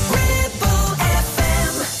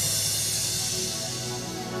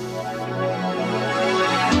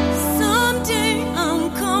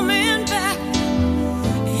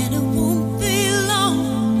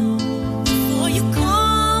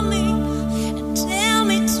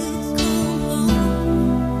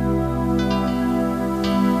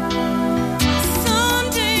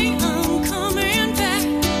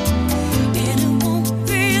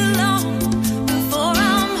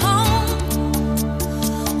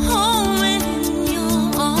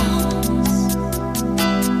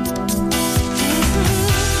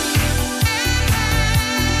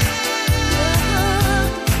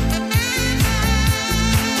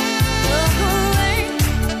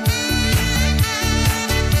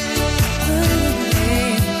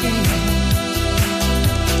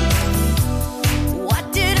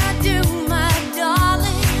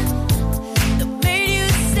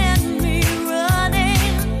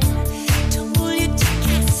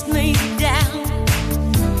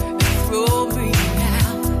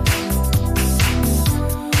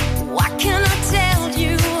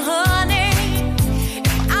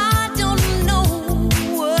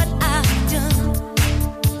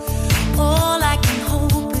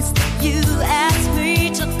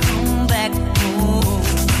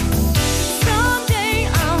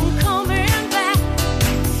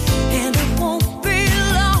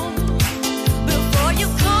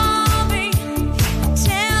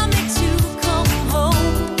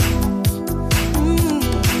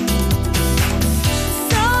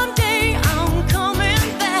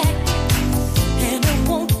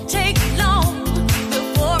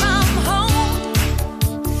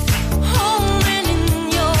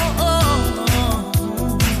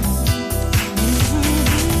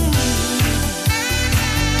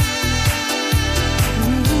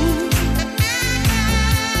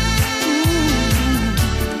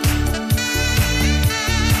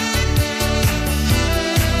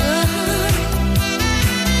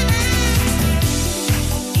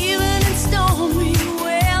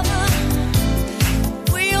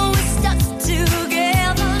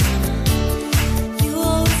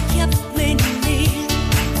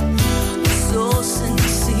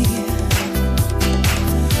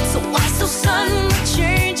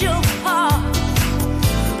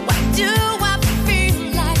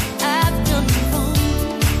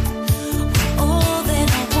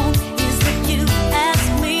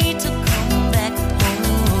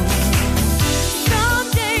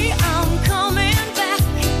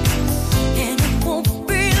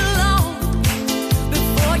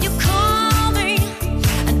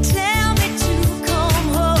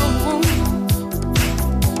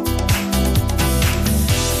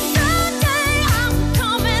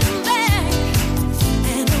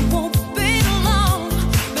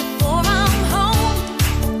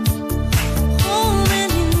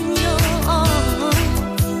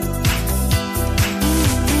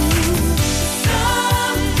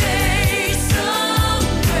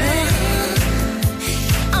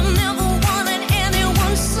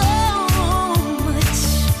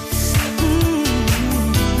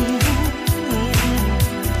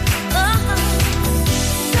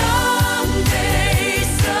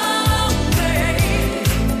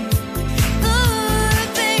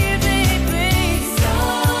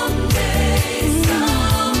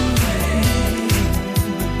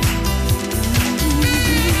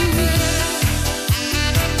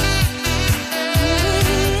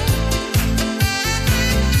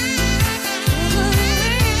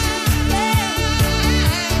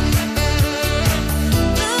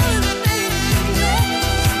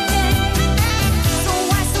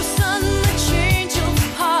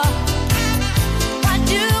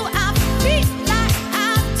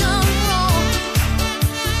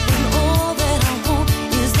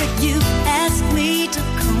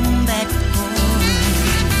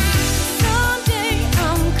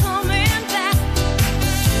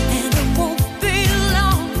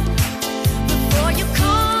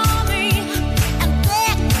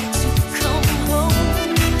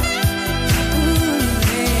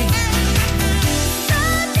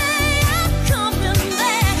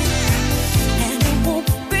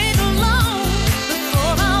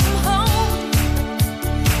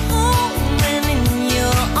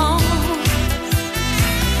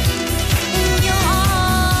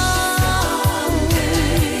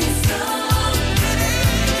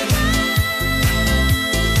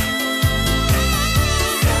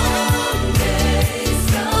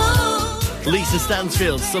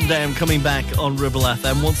 Stansfield, Someday I'm Coming Back on Ribble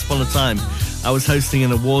FM. Once upon a time, I was hosting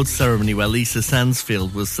an awards ceremony where Lisa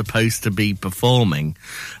Stansfield was supposed to be performing.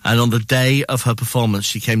 And on the day of her performance,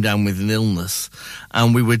 she came down with an illness.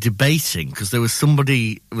 And we were debating, because there was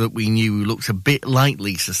somebody that we knew who looked a bit like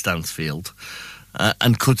Lisa Stansfield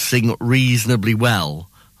and could sing reasonably well.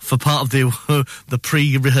 For part of the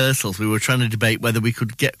pre-rehearsals, we were trying to debate whether we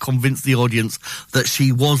could convince the audience that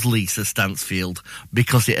she was Lisa Stansfield,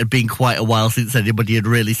 because it had been quite a while since anybody had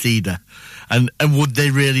really seen her. And would they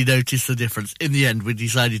really notice the difference? In the end, we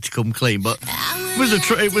decided to come clean, but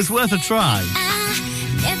it was worth a try.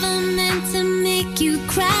 Never meant to make you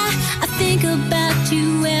cry. I think about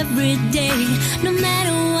you every day. No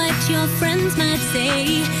matter what your friends might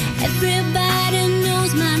say, everybody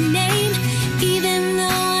knows my name. Even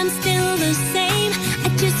though I'm still the same, I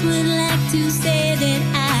just would like to say that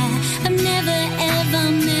I've never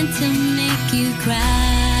ever meant to make you cry.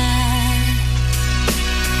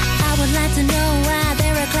 I would like to know why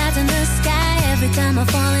there are clouds in the sky every time I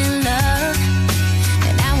fall in love.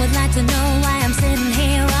 And I would like to know why I'm sitting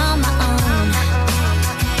here on my own.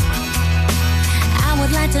 I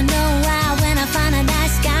would like to know why when I find a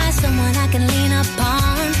nice guy, someone I can lean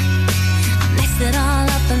upon, mess it all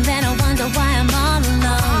up and then I wonder why I'm all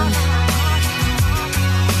alone.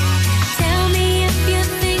 Tell me if you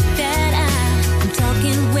think that I'm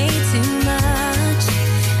talking way too much,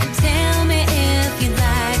 and tell me if you'd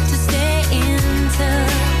like to stay in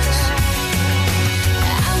touch.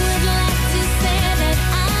 I would like to say that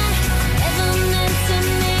I never meant to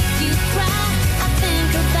make you cry. I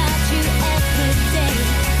think about you every day,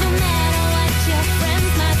 no matter what your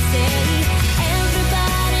friends might say.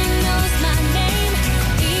 Everybody knows my name,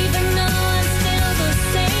 even though I'm still the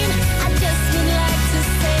same. I just would like to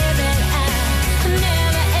say that I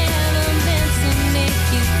never ever meant to make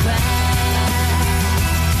you cry.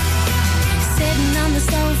 Sitting on the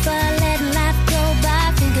sofa, letting life go by,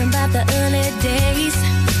 thinking about the early days,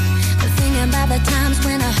 thinking about the times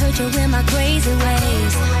when I hurt you with my crazy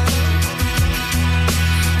ways.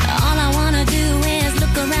 All I wanna do is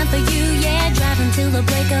look around for you, yeah, driving till the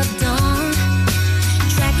break of dawn.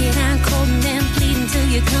 Track it down cold and then pleading till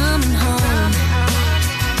you're coming home.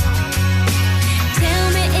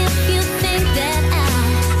 Tell me if you think that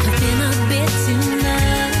I've been a bit too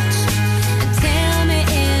much, and tell me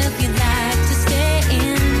if you'd like to stay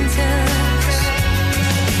in touch.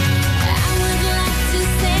 I would like to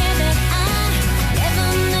say that I never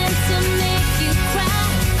meant to make you cry.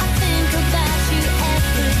 I think about you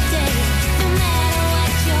every day, no matter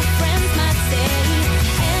what your friends might say.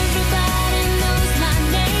 Everybody knows my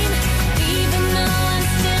name, even though I'm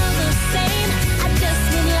still the same. I just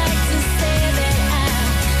would like to say that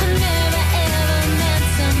I never ever meant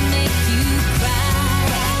to make you cry,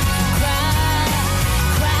 cry,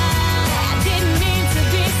 cry. I didn't mean to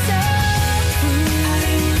be so cruel.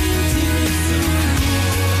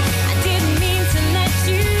 I didn't mean to let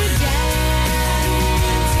you down.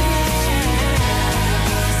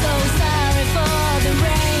 So sorry for the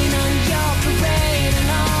rain on your parade and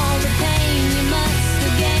all the pain you must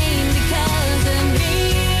have gained because of me.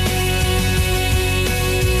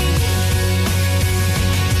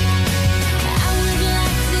 I would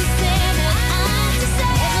like to say that I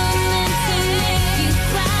never meant to make you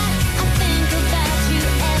cry. I think about you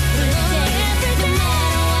every day, no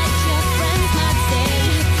matter what your friends might say.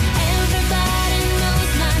 Everybody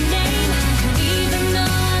knows my name, even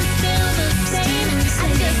though I'm still the same. I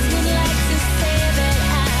just would like to say that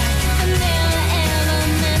I never ever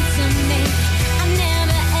meant to make, I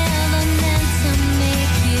never ever meant to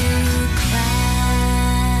make you cry.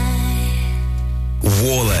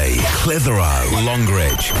 Worley, Clitheroe,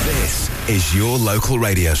 Longridge. This is your local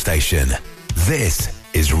radio station. This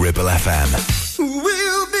is Ribble FM.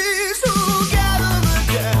 We'll be together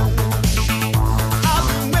again. I've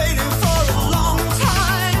been waiting for a long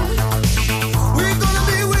time. We're gonna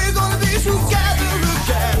be together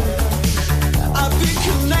again. I've been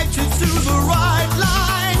connected to the right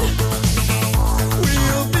line.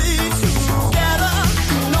 We'll be together.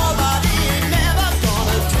 Nobody never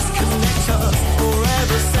gonna disconnect us,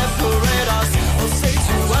 forever separate us, or say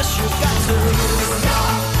to us you've got to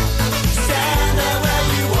stop. Stand there where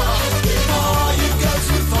you are, before you go.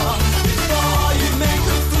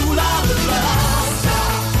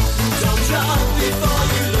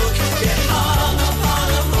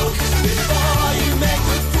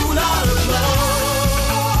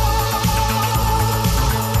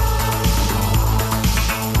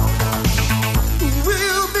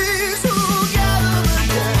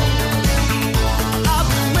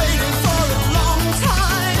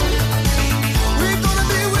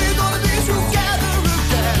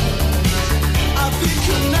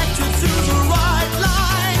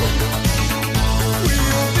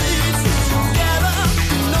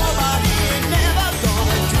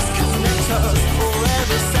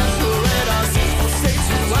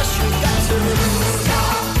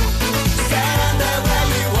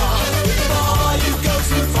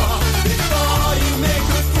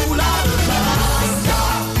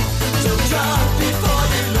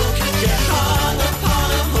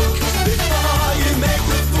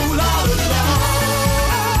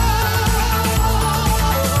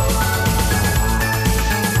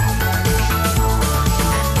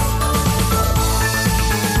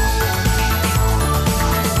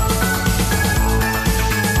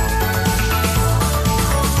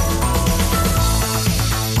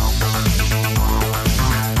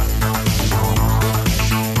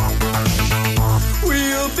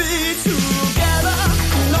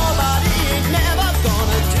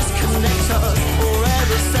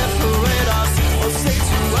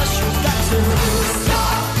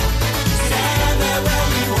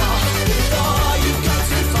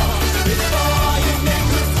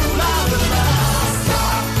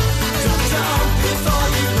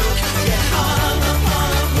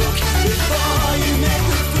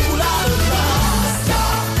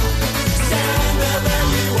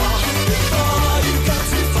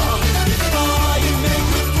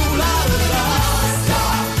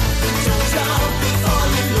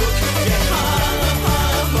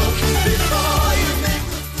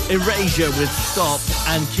 Erasure with Stop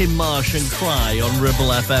and Kim Marsh and Cry on Ribble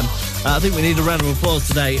FM. I think we need a round of applause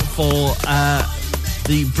today for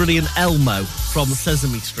the brilliant Elmo from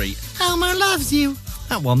Sesame Street. Elmo loves you.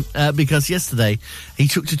 That one, because yesterday he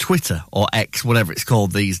took to Twitter, or X, whatever it's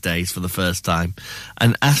called these days, for the first time,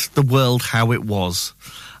 and asked the world how it was.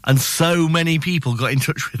 And so many people got in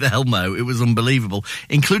touch with Elmo, it was unbelievable,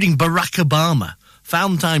 including Barack Obama.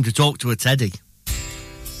 Found time to talk to a teddy.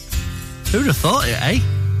 Who'd have thought it, eh?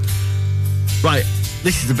 Right,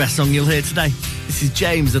 this is the best song you'll hear today. This is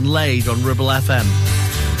James and Laid on Ribble FM.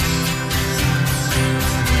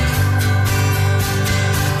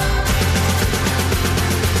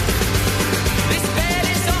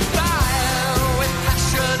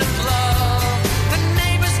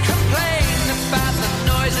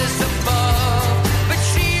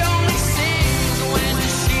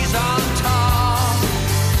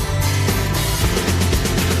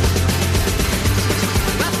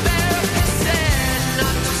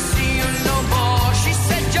 She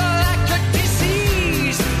said you're like a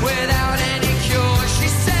disease.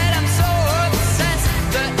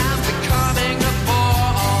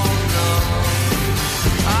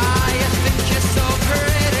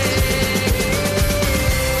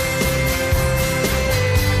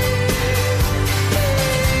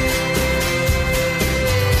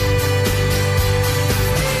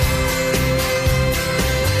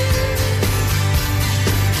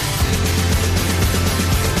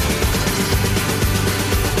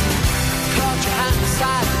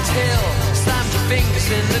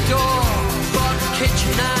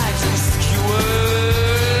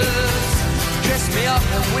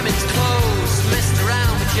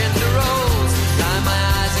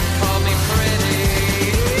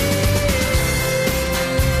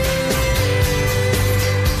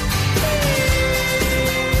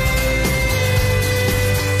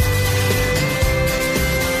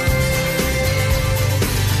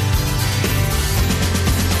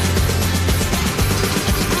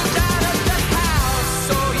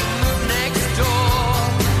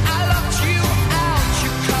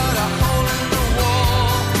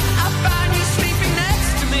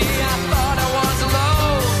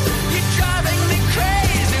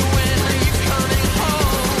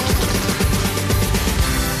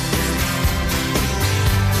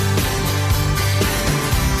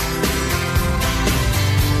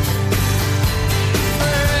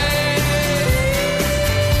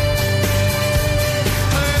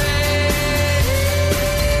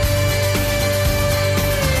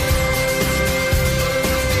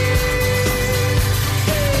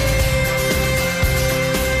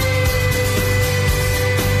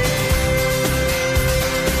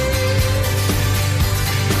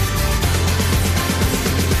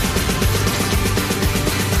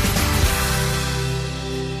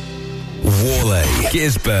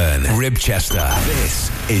 Gisburn, Ribchester. This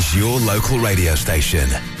is your local radio station.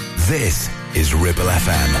 This is Ribble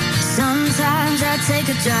FM. Sometimes I take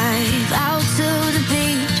a drive out to the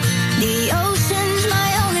beach. The ocean's my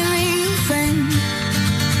only real friend.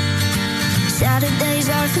 Saturdays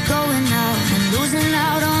are for going out and losing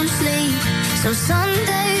out on sleep. So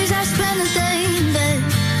Sundays I spend the day in bed.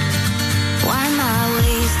 Why am I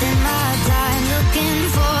wasting my time looking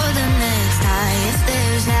for the next high? If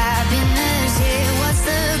there's happiness here, what's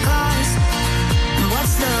the cost? And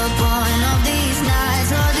what's the point of these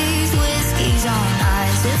nights? All these whiskeys on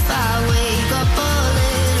ice. If I wake up a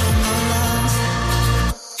little more lost.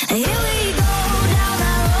 Here we go down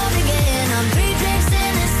that road again. I'm 3 drinks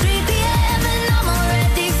in, it's 3 p.m. and I'm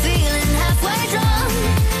already feeling halfway drunk.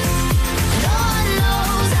 No one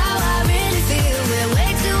knows how I really feel. We're way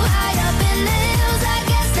too high up in the hills. I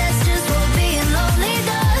guess that's just what being lonely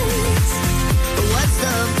does. But what's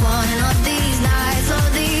the point of these nights? All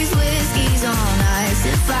these whiskeys on ice.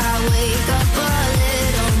 If I wake up a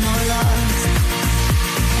little more lost.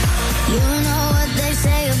 You know what they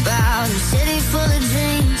say about a city full of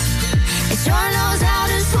dreams. It sure knows how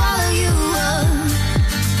to swallow you up.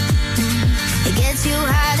 It gets you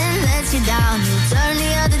high and lets you down. You turn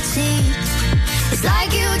the other cheek. It's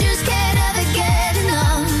like you just can't ever get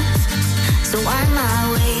enough. So why am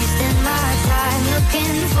I wasting my time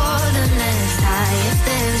looking for the next high? If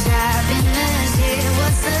there's happiness here,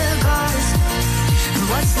 what's the cost? And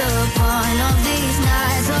what's the point of these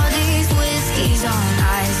nights? All these whiskeys on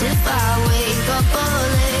ice. If I wake up a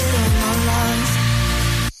little more lost.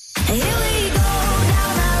 Here we go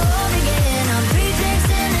down that road again. I'm 3 drinks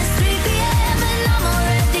in, it's 3 p.m. and I'm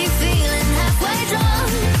already feeling halfway drunk.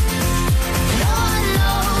 No one knows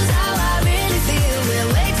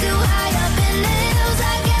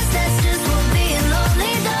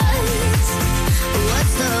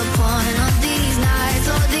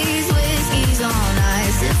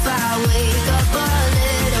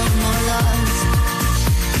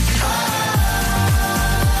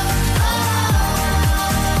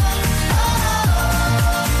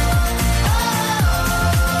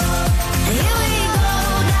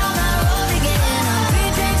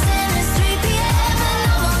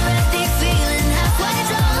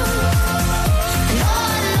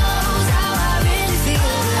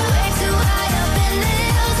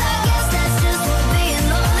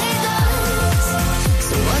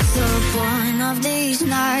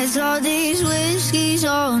 'Cause all these whiskeys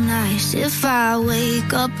all nice if I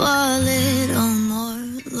wake up a little more.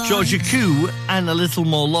 Georgia Koo and A Little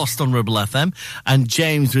More Lost on Ribble FM, and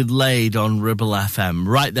James with Laid on Ribble FM.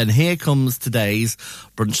 Right then, here comes today's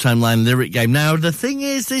Brunch Timeline lyric game. Now, the thing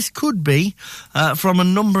is, this could be from a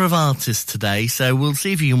number of artists today, so we'll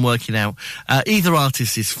see if you can work it out. Either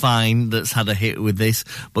artist is fine that's had a hit with this,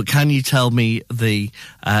 but can you tell me the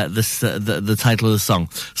title of the song?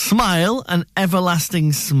 Smile, an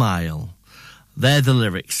everlasting smile. They're the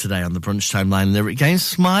lyrics today on the Brunch Timeline lyric game.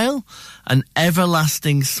 Smile, an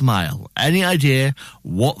everlasting smile. Any idea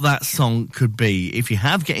what that song could be? If you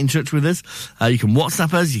have, get in touch with us. You can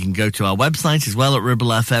WhatsApp us. You can go to our website as well at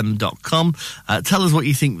ribblefm.com. Tell us what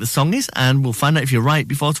you think the song is, and we'll find out if you're right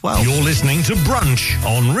before 12. You're listening to Brunch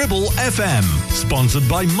on Ribble FM, sponsored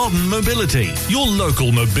by Modern Mobility, your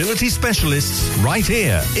local mobility specialists right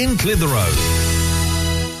here in Clitheroe.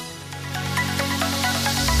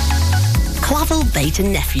 Clavel Bait &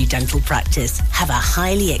 Nephew Dental Practice have a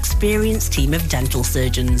highly experienced team of dental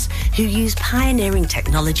surgeons who use pioneering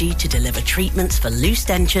technology to deliver treatments for loose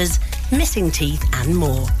dentures, missing teeth and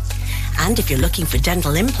more. And if you're looking for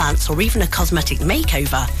dental implants or even a cosmetic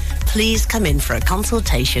makeover, please come in for a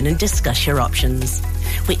consultation and discuss your options.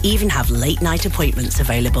 We even have late night appointments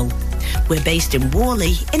available. We're based in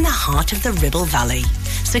Worley in the heart of the Ribble Valley.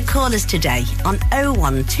 So call us today on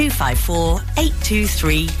 01254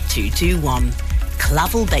 823 221.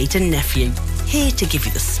 Clavel Bait & Nephew, here to give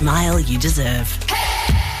you the smile you deserve.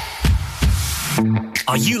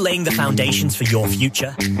 Are you laying the foundations for your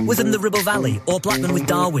future within the Ribble Valley or Blackburn with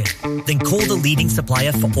Darwin? Then call the leading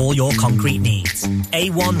supplier for all your concrete needs.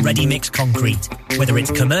 A1 Ready Mix Concrete. Whether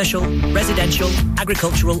it's commercial, residential,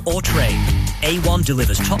 agricultural or trade, A1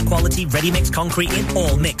 delivers top quality ready mix concrete in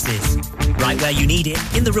all mixes. Right where you need it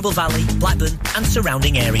in the Ribble Valley, Blackburn and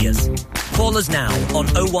surrounding areas. Call us now on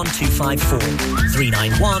 01254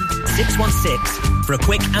 391 616 for a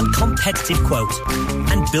quick and competitive quote.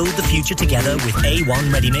 And build the future together with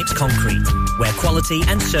A1 Ready Mix Concrete, where quality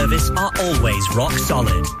and service are always rock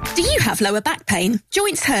solid. Do you have lower back pain,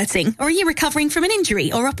 joints hurting, or are you recovering from an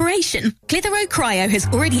injury or operation? Clitheroe Cryo has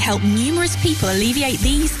already helped numerous people alleviate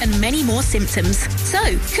these and many more symptoms. So,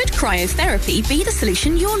 could cryotherapy be the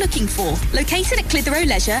solution you're looking for? Located at Clitheroe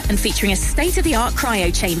Leisure and featuring a state-of-the-art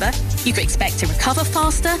cryo chamber, you can expect to recover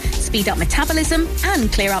faster, speed up metabolism,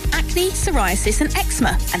 and clear up acne, psoriasis, and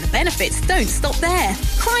eczema. And the benefits don't stop there.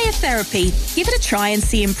 Cryotherapy. Give it a try and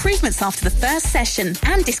see improvements after the first session,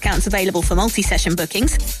 and discounts available for multi-session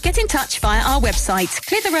bookings. Get in touch via our website,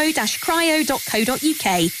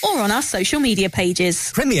 clitheroe-cryo.co.uk, or on our social media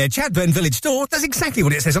pages. Premier Chadburn Village Store does exactly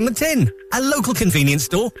what it says on the tin. A local convenience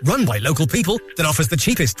store run by local people that offers the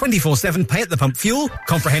cheapest 24/7 pay-at-the-pump fuel,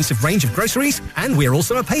 comprehensive range of groceries, and we're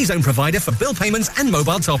also a pay zone provider for bill payments and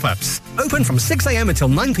mobile top-ups. Open from 6 a.m. until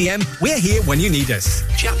 9 p.m. We're here when you need us.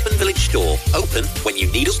 Chapman Village Store, open when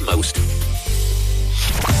you need us most.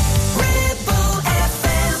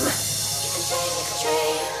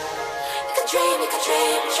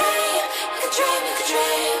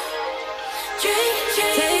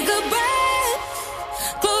 Take a breath,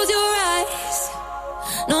 close your eyes.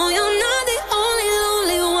 No, you're not the only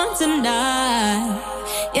lonely one tonight.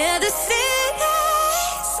 Yeah, the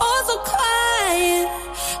city's all so quiet.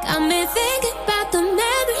 Got me thinking about the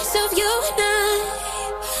memories of you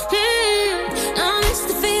and I miss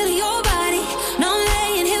the feel of your body. No, I'm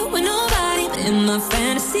laying here with nobody, but in my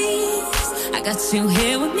fantasies, I got you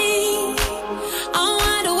here with me. I'm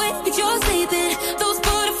wide awake, but you're sleeping. Those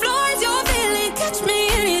butterflies you're feeling, catch me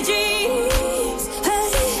in your dreams.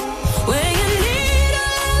 Hey, where you need a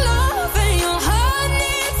love and your heart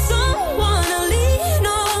needs someone to lean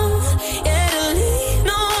on, yeah, to lean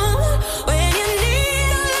on. When you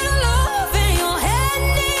need a little love and your head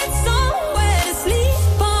needs somewhere to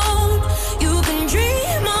sleep on, you can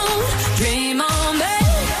dream on,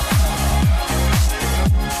 babe.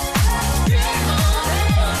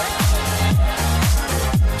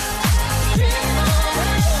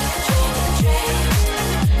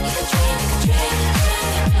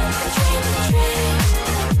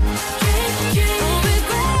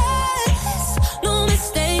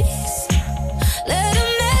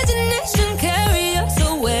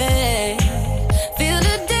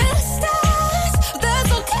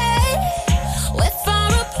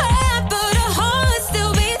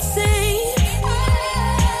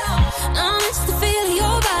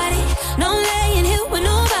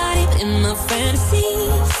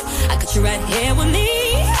 Right here with me.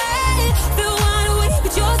 Hey, feel wide awake,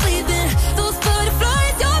 but you're sleeping. Those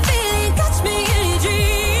butterflies you're feeling, catch me in your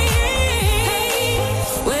dreams.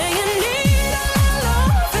 Where you need a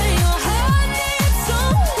love and your heart needs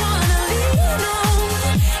someone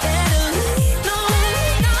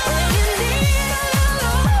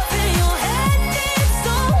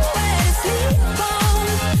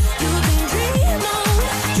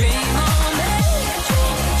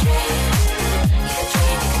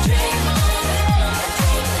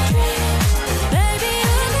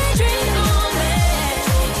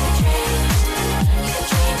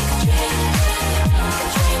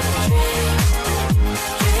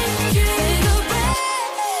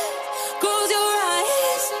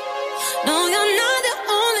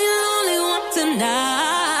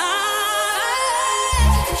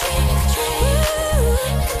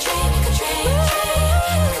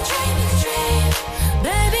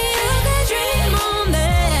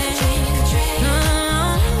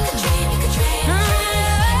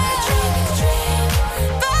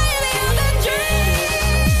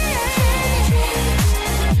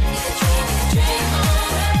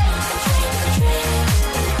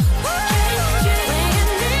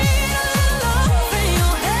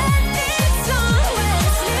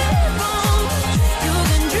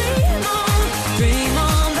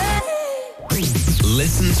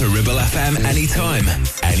Listen to Ribble FM anytime,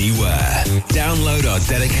 anywhere. Download our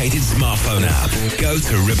dedicated smartphone app. Go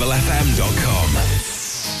to ribblefm.com.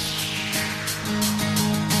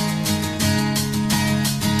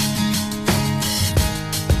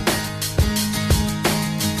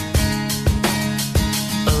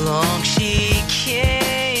 Along she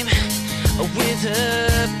came with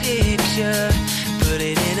her picture, put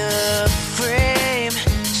it in a frame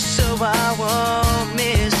so I won't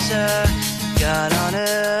miss her. Got on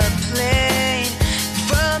a plane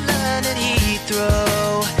from London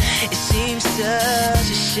Heathrow. It seems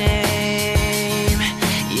such a shame,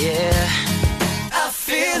 yeah. I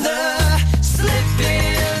feel her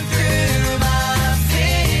slipping through my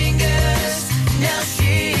fingers. Now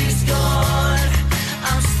she's gone.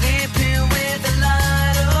 I'm sleeping with the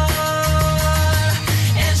light on,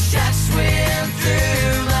 and shots swim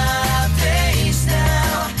through my face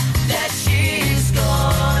now that she's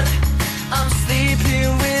gone. I'm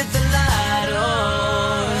sleeping with the light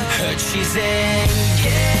on. Heard she's engaged,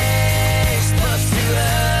 close to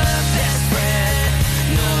her best friend.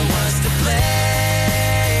 No one wants to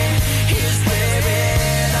blame. Here's where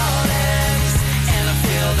it all ends, and I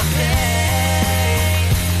feel the pain.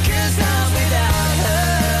 'Cause I'm without her,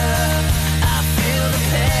 I feel the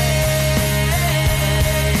pain.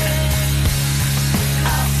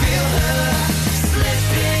 I feel her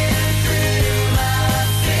slipping through my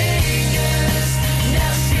fingers.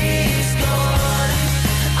 Now she's gone.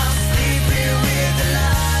 I'm sleeping with the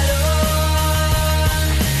light on,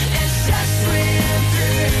 and shots swim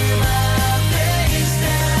through my face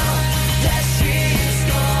now that she's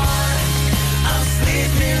gone. I'm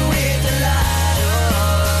sleeping with the light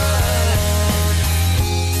on.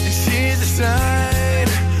 She's a sign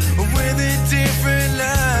with a different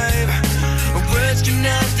life. Words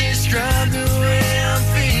cannot describe the way I'm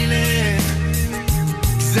feeling.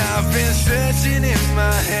 'Cause I've been searching in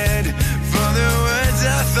my head for the words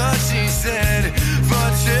I thought she said for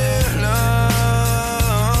too long.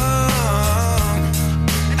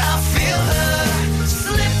 I feel her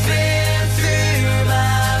slipping through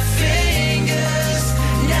my fingers.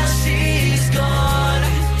 Now she's gone.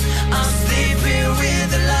 I'm sleeping with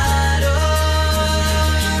the light on,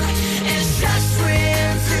 and shots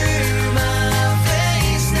swim through my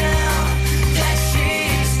face now that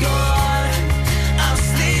she's gone. I'm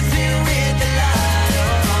sleeping with the light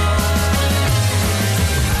on.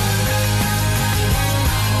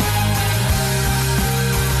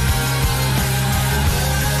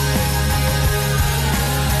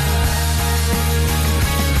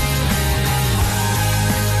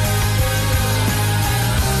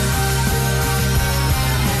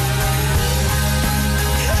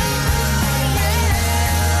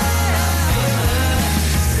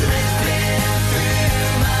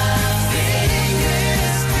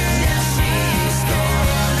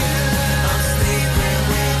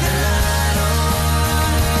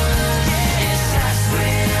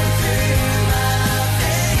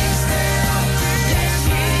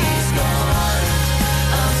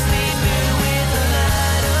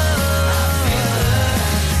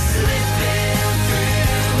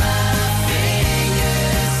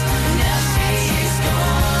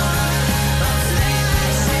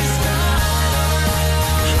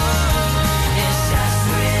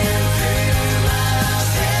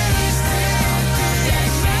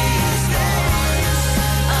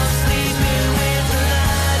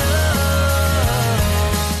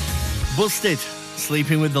 Busted,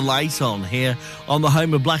 sleeping with the light on here on the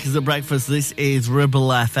home of Black as a Breakfast. This is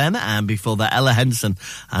Ribble FM, and before that, Ella Henson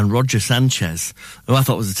and Roger Sanchez, who I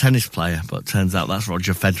thought was a tennis player, but turns out that's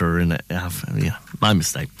Roger Federer in it. Yeah, my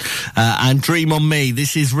mistake. And Dream on Me.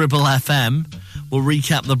 This is Ribble FM. We'll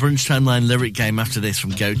recap the Brunch Timeline lyric game after this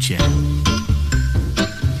from Goche.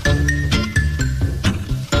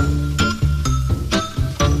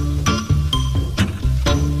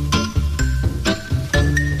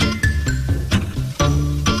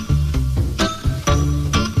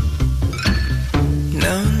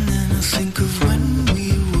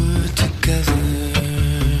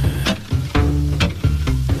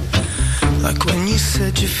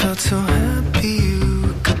 You felt so happy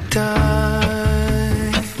you could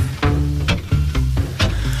die.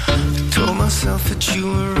 I told myself that you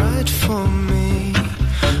were right for me,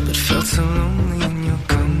 but felt so lonely in your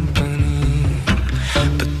company.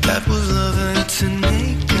 But that was love, and it's an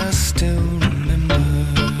ache I still remember.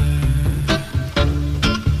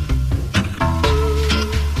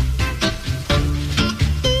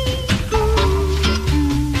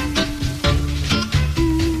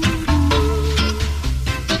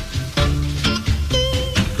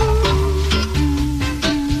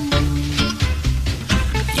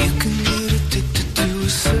 You can get addicted to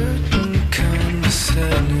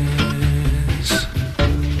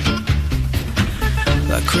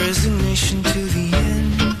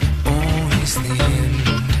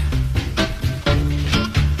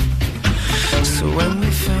So when we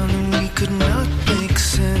found that we could not make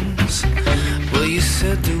sense, well, you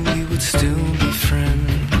said that we would still be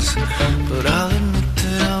friends. But I'll admit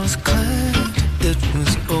that I was glad it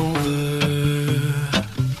was over.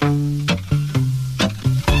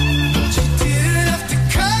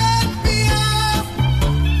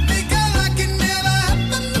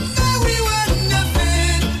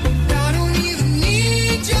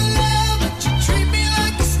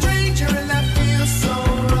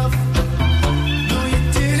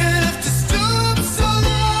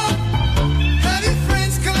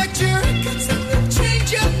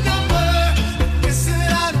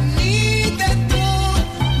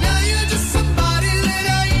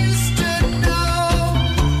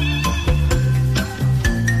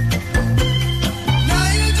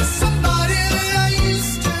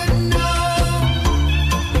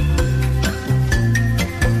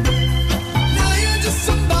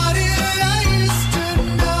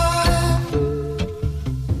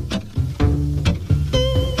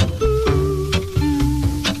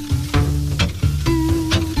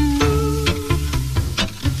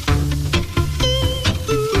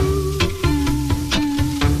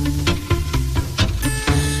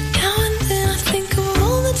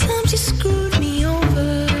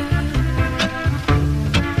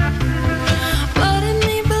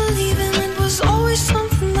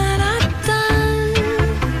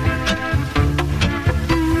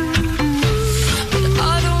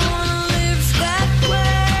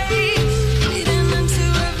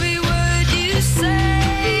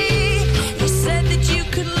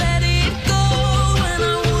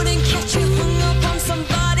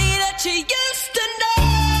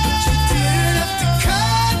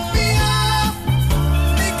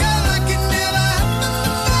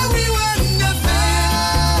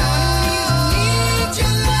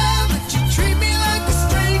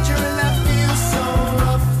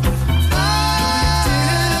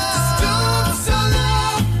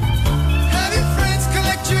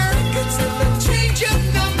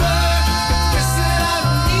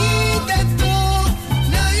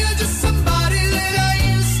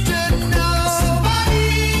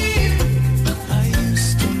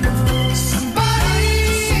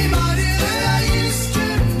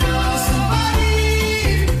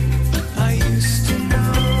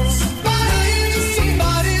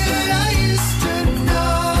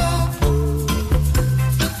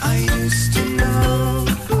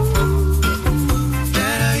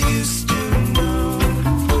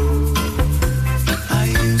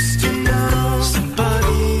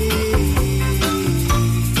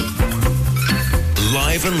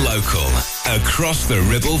 Across the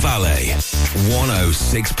Ribble Valley,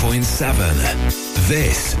 106.7.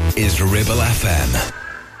 This is Ribble FM.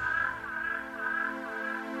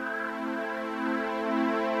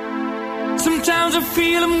 Sometimes I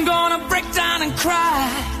feel I'm gonna break down and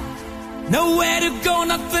cry. Nowhere to go,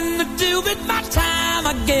 nothing to do with my time.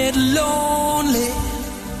 I get lonely,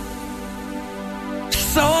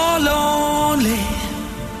 so lonely,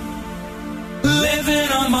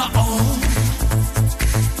 living on my own.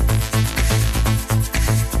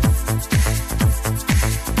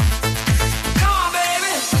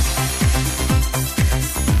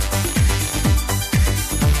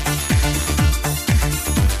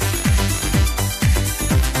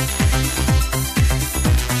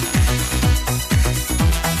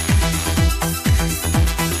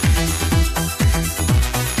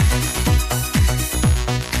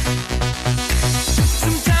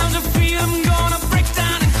 Sometimes I feel I'm gonna break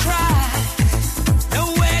down and cry.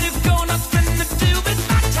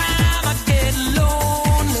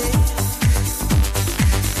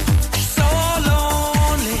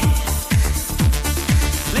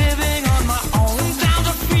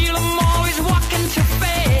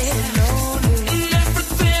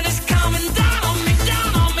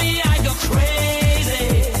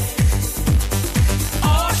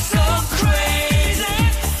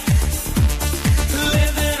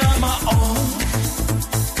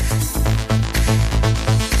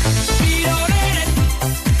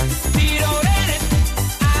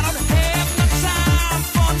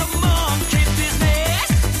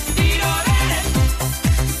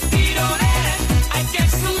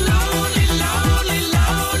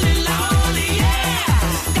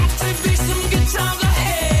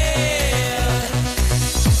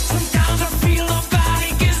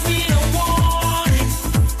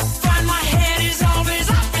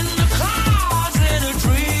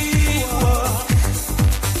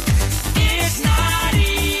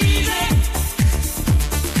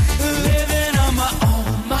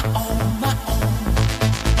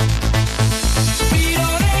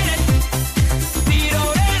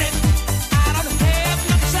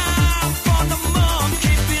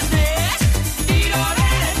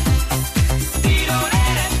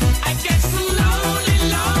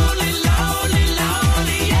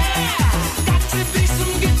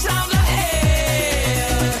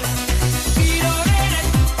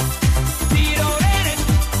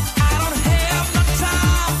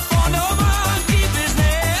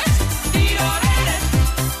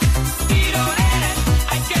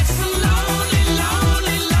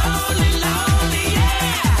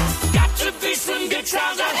 good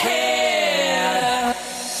times ahead.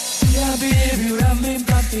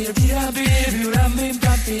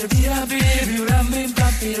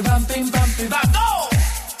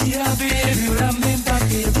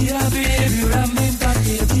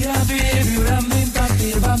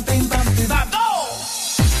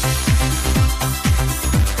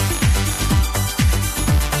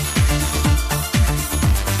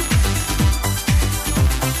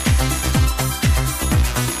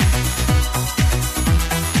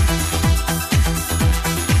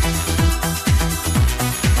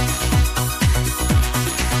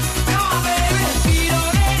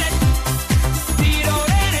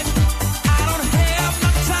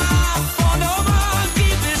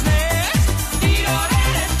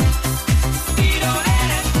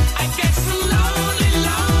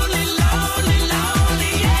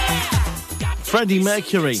 Freddie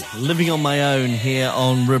Mercury, Living on My Own here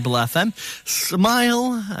on Ribble FM.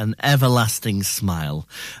 Smile, an everlasting smile.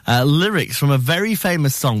 Lyrics from a very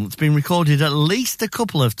famous song that's been recorded at least a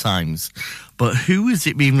couple of times. But who is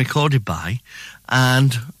it being recorded by?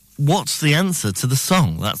 And what's the answer to the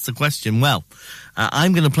song? That's the question. Well,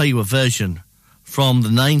 I'm going to play you a version from the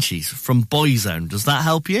 90s, from Boyzone. Does that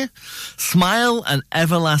help you? Smile, an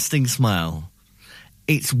everlasting smile.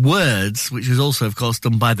 It's Words, which was also, of course,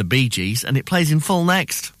 done by the Bee Gees, and it plays in full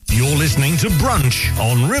next. You're listening to Brunch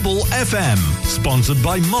on Ribble FM, sponsored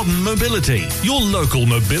by Modern Mobility, your local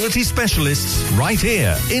mobility specialists right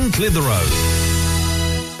here in Clitheroe.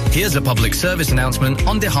 Here's a public service announcement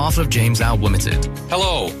on behalf of James Al Limited.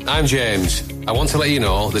 Hello, I'm James. I want to let you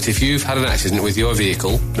know that if you've had an accident with your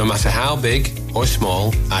vehicle, no matter how big or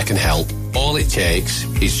small, I can help. All it takes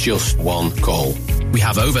is just one call. We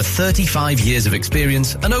have over 35 years of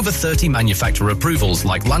experience and over 30 manufacturer approvals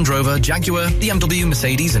like Land Rover, Jaguar, BMW,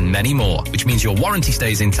 Mercedes and many more, which means your warranty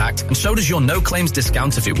stays intact and so does your no claims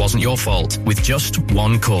discount if it wasn't your fault, with just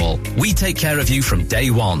one call. We take care of you from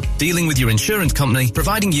day one, dealing with your insurance company,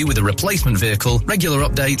 providing you with a replacement vehicle, regular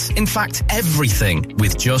updates, in fact everything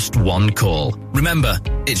with just one call. Remember,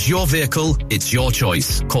 it's your vehicle, it's your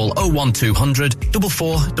choice. Call 01200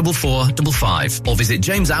 444455 or visit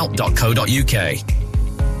jamesout.co.uk.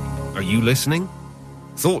 Are you listening?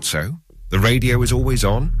 Thought so. The radio is always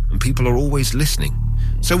on and people are always listening.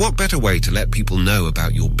 So what better way to let people know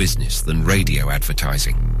about your business than radio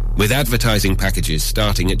advertising? With advertising packages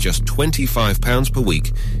starting at just £25 per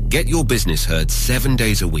week, get your business heard 7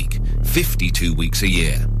 days a week, 52 weeks a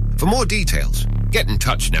year. For more details, get in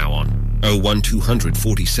touch now on 01200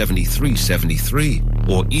 40 73 73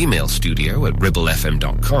 or email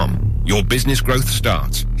studio@ribblefm.com. Your business growth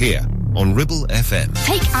starts here on Ribble FM.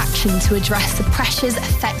 Take action to address the pressures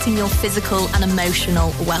affecting your physical and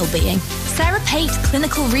emotional well-being. Sarah Pate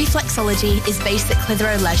Clinical Reflexology is based at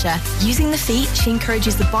Clitheroe Leisure. Using the feet, she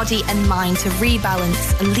encourages the body and mind to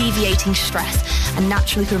rebalance, alleviating stress and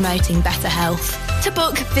naturally promoting better health. To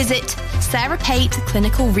book, visit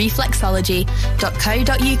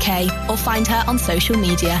sarahpateclinicalreflexology.co.uk or find her on social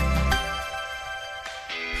media.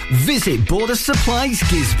 Visit Border Supplies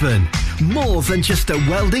Gisborne. More than just a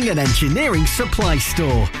welding and engineering supply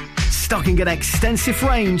store. Stocking an extensive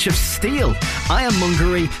range of steel,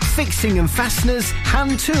 ironmongery, fixing and fasteners,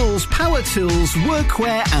 hand tools, power tools,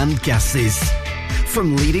 workwear and gases.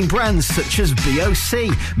 From leading brands such as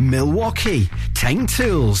BOC, Milwaukee, Tang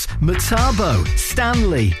Tools, Metabo,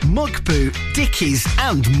 Stanley, Muck Boot, Dickies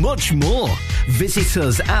and much more. Visit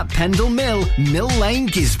us at Pendle Mill, Mill Lane,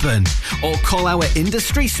 Gisborne, or call our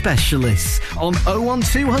industry specialists on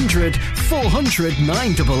 01200 400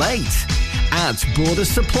 988. At Border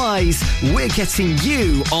Supplies, we're getting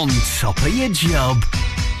you on top of your job.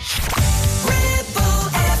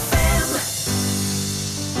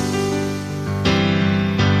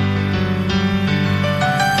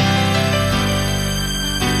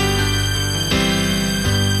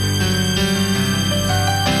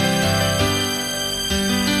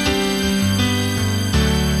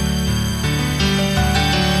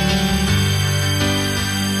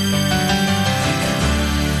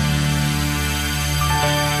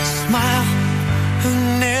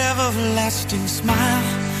 Smile,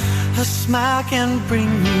 a smile can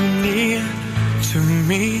bring you near to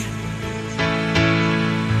me.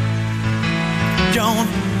 Don't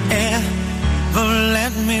ever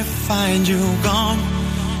let me find you gone,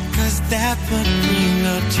 'cause that would bring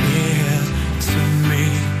a tear to me.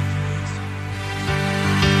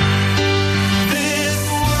 This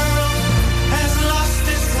world has lost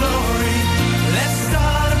its glory. Let's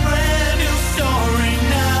start a brand new story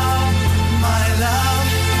now, my love.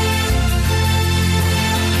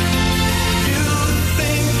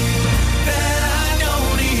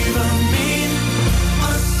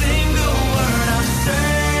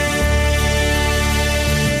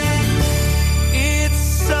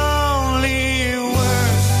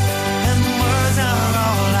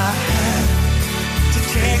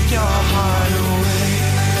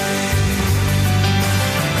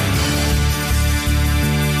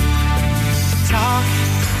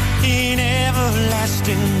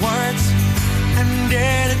 everlasting words and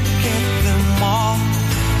dedicate them all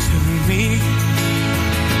to me.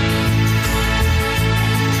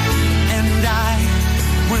 And I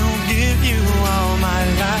will give you all my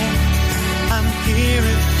life. I'm here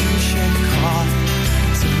if you should call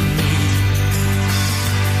to me.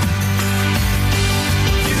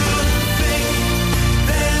 You think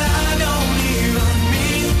that I don't even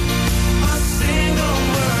mean a single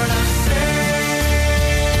word I say.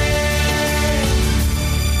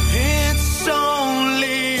 It's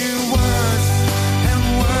only words, and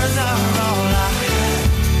words are all I have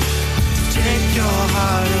to take your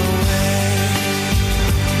heart away.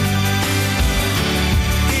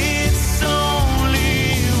 It's only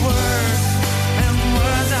words, and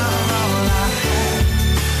words are all I have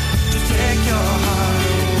to take your heart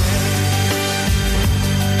away.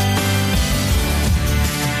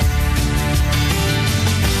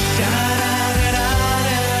 Da da da da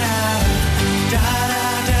da da da da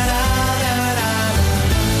da da.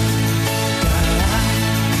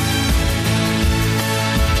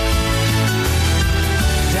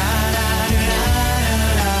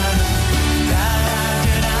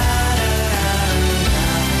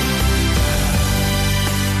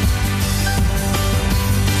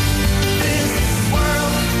 This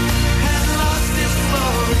world has lost its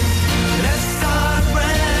glory. Let's start a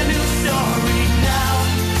brand new story now,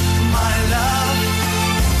 my love.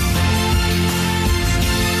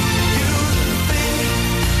 You think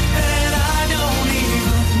that I don't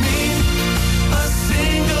even mean a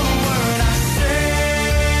single word I say.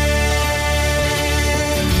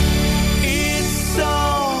 It's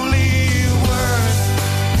only words,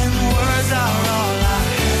 and words are all I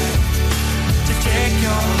have to take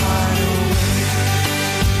your heart away.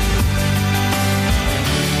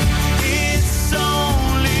 It's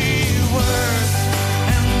only words,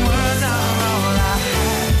 and words are all I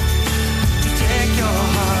have to take your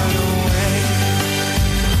heart away.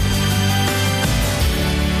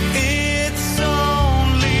 It's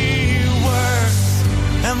only words,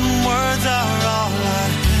 and words are all I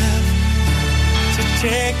have to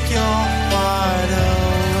take your heart away.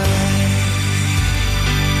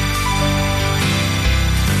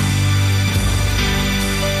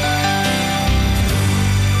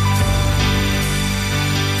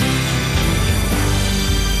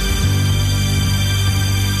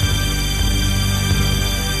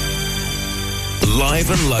 Live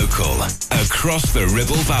and local, across the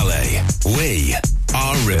Ribble Valley. We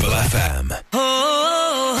are Ribble FM.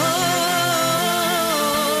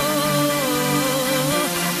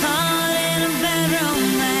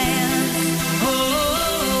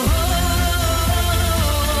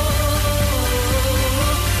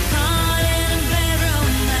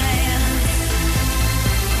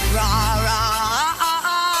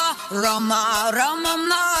 Roma, Roma,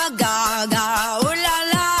 ma, ga, ga, ooh la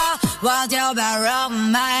la, what's your bad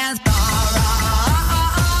romance?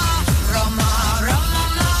 Roma, Roma,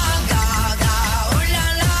 ma, ga, ga, ooh la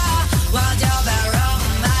la, what's your bad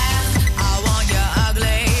romance? I want you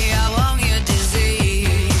ugly, I want you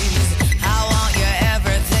disease, I want you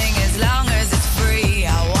everything as long as it's free. I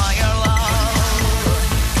want your love,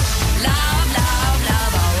 love, love,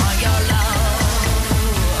 love, I want your love.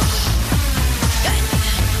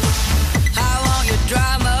 I want your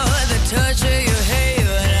drama, the touching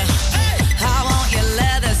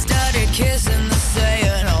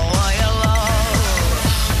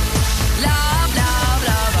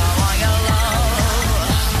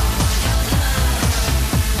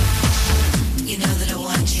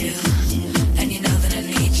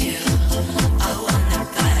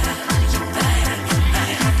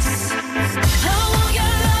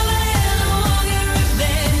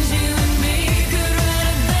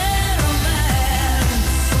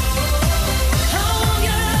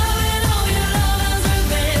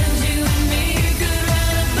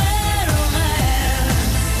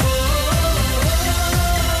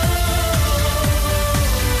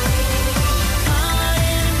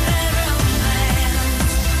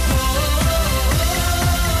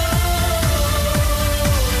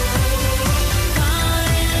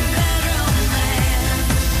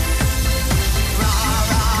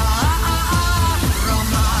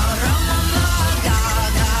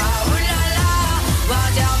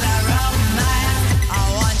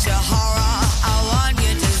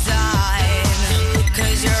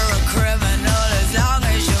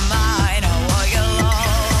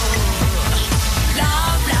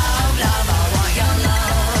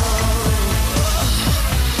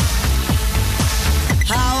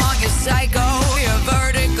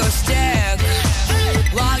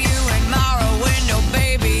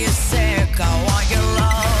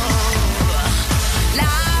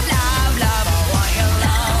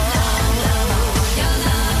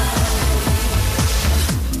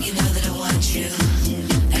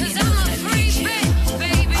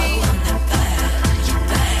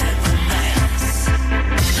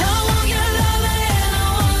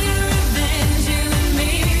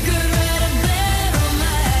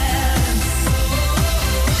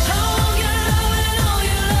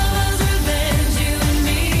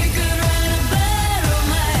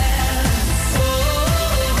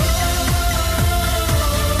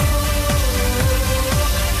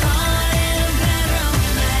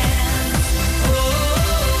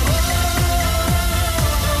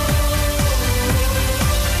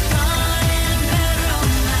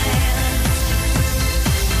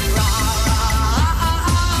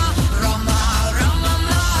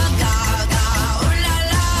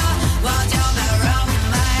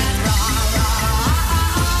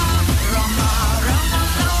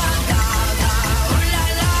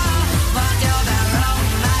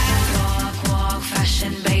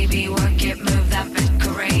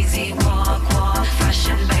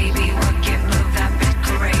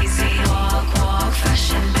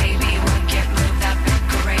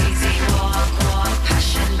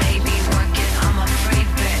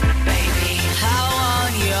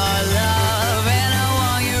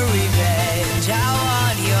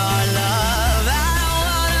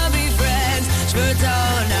Je veux ton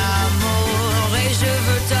amour et je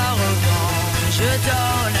veux ta revanche. Je veux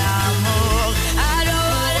ton amour. I don't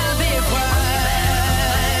wanna be friends.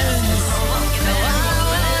 No, I don't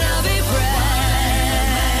wanna be friends.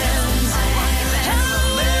 I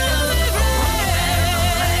don't wanna be friends.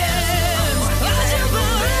 Why'd you put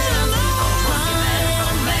it on my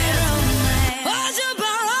mind? Why'd you put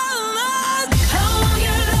it on my mind? I want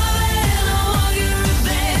your loving, I want your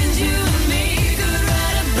revenge. You and me could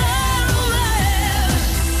write a bad romance.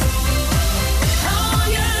 I want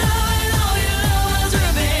your loving, all your love's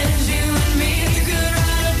revenge. You and me could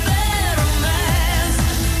write a bad romance.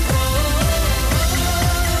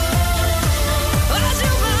 Why'd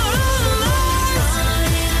you put it on my mind?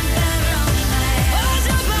 Why'd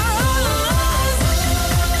you put it on my mind?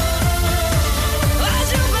 Why'd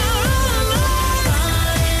you put it on my mind?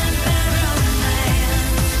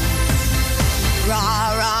 Ra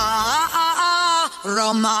ra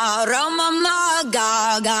Roma Roma ma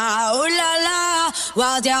ga ga ooh la la.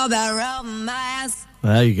 What's your bad romance?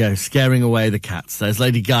 There you go, scaring away the cats. There's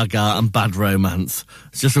Lady Gaga and Bad Romance.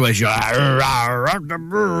 It's just the way she...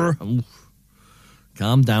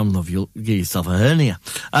 Calm down, love. You'll give yourself a hernia.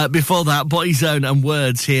 Before that, Boyzone and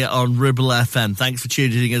Words here on Ribble FM. Thanks for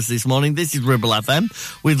tuning in us this morning. This is Ribble FM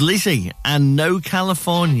with Lizzie and No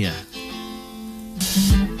California.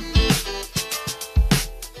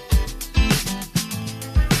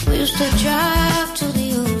 We used to drive to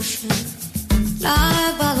the ocean,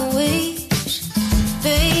 lie by the waves,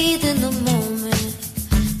 bathe in the moment.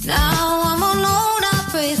 Now I'm alone, I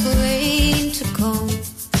pray for rain to come,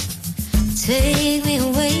 take me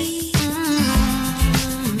away.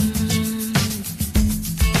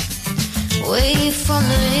 Away from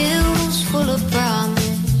the hills full of promise,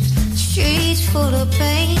 streets full of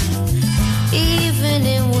pain. Even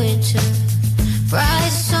in winter,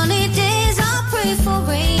 bright sunny days, I pray for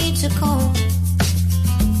rain to come.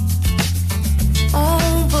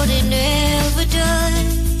 Oh, but it never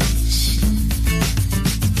does.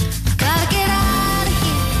 Gotta get out of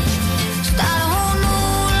here, start a whole new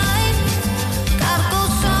life. Gotta go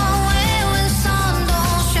somewhere where the sun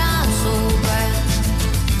don't shine so bright.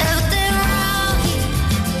 Everything around here,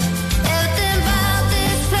 everything about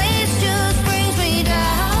this place just brings me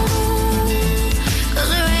down. 'Cause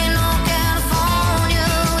there ain't no California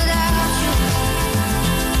without you.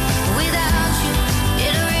 Without you,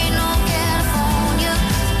 yeah, there ain't no California.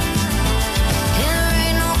 Yeah, there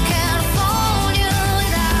ain't no California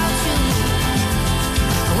without you.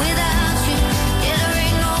 Without you, yeah, there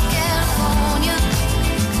ain't no California.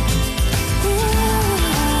 Ooh,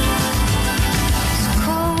 it's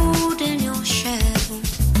cold in your shadow.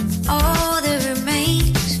 All that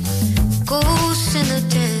remains, ghosts in the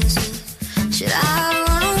desert. Should I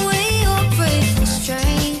run away or pray for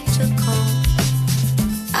strength to come?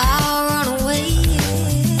 I'll run away.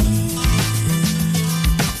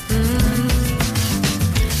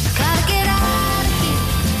 Gotta get out of here,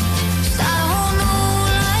 start a whole new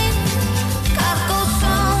life. Gotta go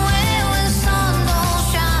somewhere where the sun don't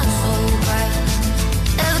shine so bright.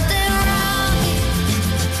 Everything around here,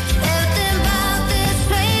 everything about this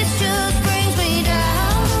place just brings me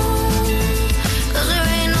down. 'Cause there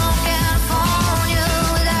ain't no California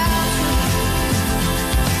without you.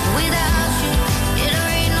 Without you, yeah, there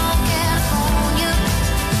ain't no California.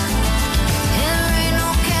 Yeah, there ain't no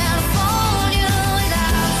California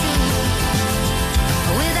without you.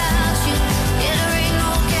 Without you, yeah, there ain't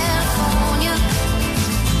no California.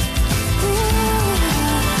 Ooh,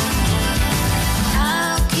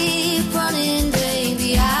 I'll keep running, baby,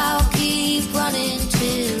 I'll keep running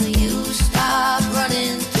till you stop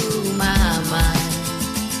running through my mind.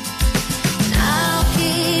 And I'll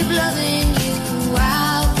keep loving you,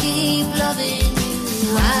 I'll keep loving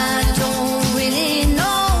you. I don't really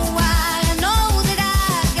know why. I know that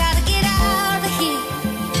I gotta get out of here,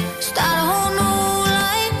 start a whole new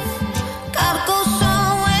life. Gotta go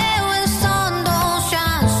somewhere where the sun don't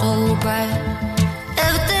shine so bright.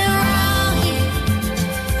 Everything around here,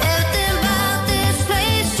 everything about this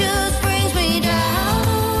place just brings me down.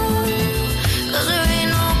 'Cause there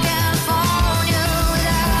ain't no California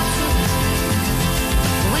without you.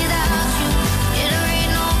 Without you, yeah, there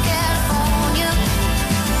ain't no California.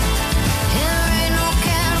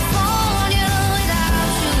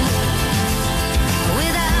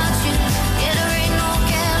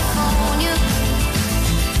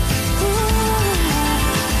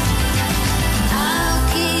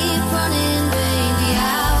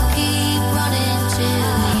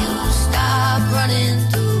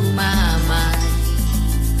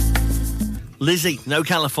 Lizzie, No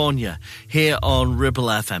California, here on Ribble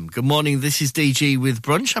FM. Good morning, this is DG with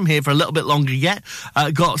Brunch. I'm here for a little bit longer yet.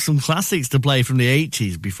 Got some classics to play from the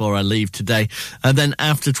 80s before I leave today. And then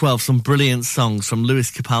after 12, some brilliant songs from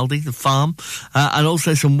Lewis Capaldi, The Farm, and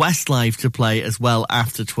also some Westlife to play as well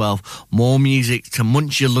after 12. More music to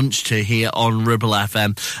munch your lunch to here on Ribble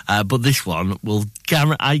FM. But this one will,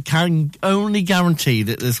 I can only guarantee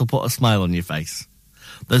that this will put a smile on your face.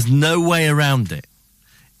 There's no way around it.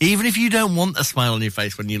 Even if you don't want a smile on your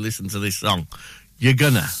face when you listen to this song, you're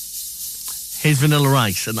gonna. Here's Vanilla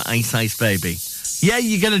Ice and Ice Ice Baby. Yeah,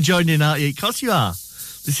 you're gonna join in, aren't you? Of course you are.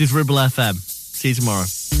 This is Ribble FM. See you tomorrow.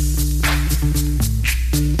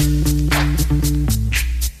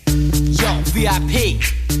 Yo, VIP.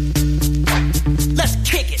 Let's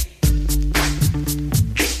kick it.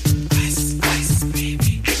 Ice, ice,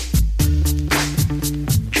 baby.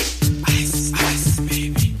 Ice, ice,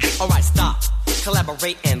 baby. All right, stop.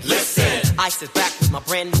 Collaborate and listen. Ice is back with my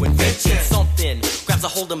brand new invention. Something grabs a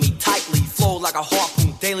hold of me tightly, flow like a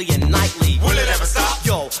harpoon daily and nightly. Will it ever stop?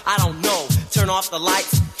 Yo, I don't know. Turn off the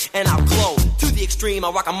lights and I'll glow. To the extreme, I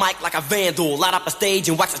rock a mic like a vandal. Light up a stage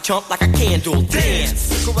and wax a chump like a candle.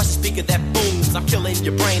 Dance, crush a speaker that booms. I'm killing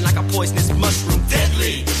your brain like a poisonous mushroom.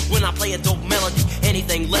 Deadly, when I play a dope melody.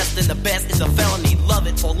 Anything less than the best is a felony. Love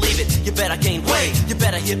it or leave it, you better gain weight. You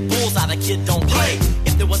better hit bullseye, the kid don't play.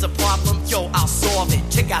 If there was a problem, yo, I'll solve it.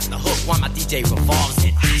 Check out the hook while my DJ revolves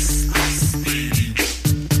it. Ice, ice, baby.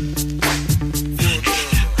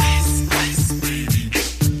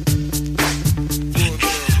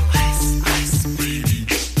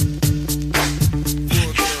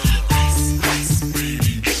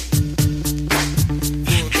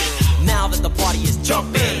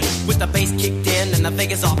 The bass kicked in and the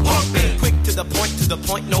Vegas all pumping. Quick to the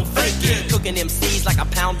point, no faking. Cooking MCs like a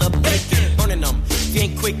pound of bacon. Burning them, if you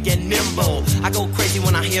ain't quick and nimble. I go crazy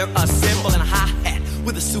when I hear a cymbal and a hi-hat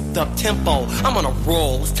with a souped up tempo. I'm on a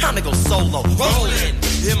roll, it's time to go solo. Rolling,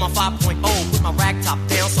 hit my 5.0, put my rag top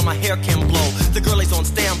down so my hair can blow. The girl is on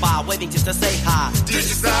standby, waiting just to say hi. Did you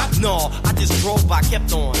stop? No, I just drove by,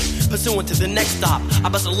 kept on pursuing to the next stop. I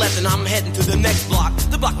bust a left and I'm heading to the next block.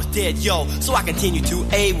 The block was dead, yo, so I continue to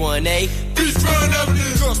A1A.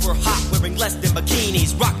 Girls were hot, wearing less than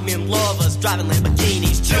bikinis. Rock men lovers, driving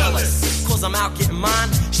Lamborghinis. Jealous, cause I'm out getting mine.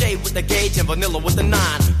 Shade with the gauge and vanilla with the 9.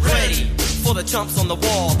 Ready for the chumps on the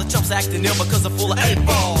wall. The chumps acting ill because they're full of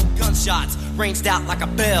 8-ball. Gunshots ranged out like a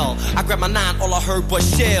bell. I grabbed my 9, all I heard was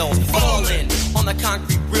shells falling on the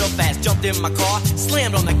concrete real fast. Jumped in my car,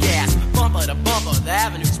 slammed on the gas. Bumper to bumper, the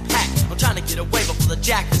avenue's packed. I'm trying to get away before the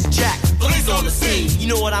jack is jacked. Police on the scene, you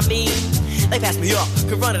know what I mean? They pass me up,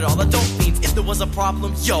 could run it all, the dope fiends. If there was a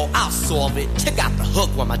problem, yo, I'll solve it. Check out the hook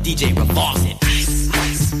while my DJ revolves it. Ice,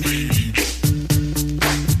 ice, baby.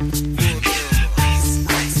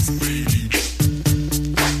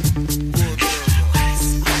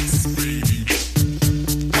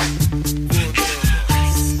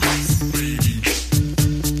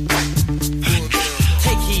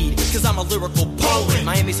 Lyrical poet.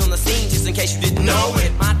 Miami's on the scene, just in case you didn't know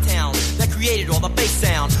it. My town, that created all the bass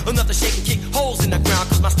sound. Enough to shake and kick holes in the ground,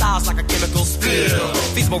 cause my style's like a chemical spill.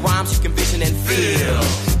 Feasible rhymes you can vision and feel.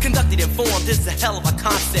 Conducted in form, this is a hell of a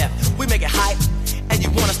concept. We make it hype, and you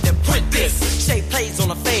want us to print this. Shape plays on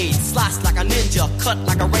a fade, slice like a ninja, cut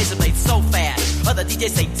like a razor blade so fast. Other DJs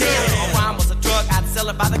say, damn, a rhyme was a drug, I'd sell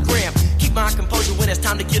it by the gram. Keep my composure when it's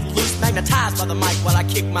time to get loose. Magnetized by the mic while I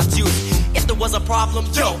kick my juice. If there was a problem,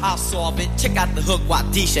 yo, I'll solve it. Check out the hook while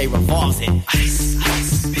DJ revolves it. Ice,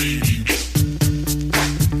 ice, baby.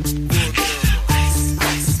 Ice,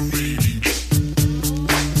 ice, baby.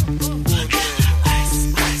 Ice,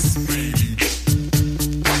 ice, baby.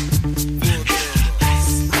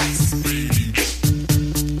 Ice, ice, baby.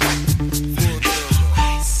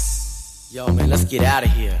 Yo, man, let's get out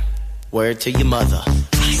of here. Word to your mother.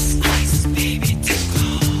 Ice, ice, baby, to go.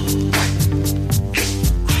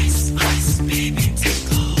 Ice, ice, baby, to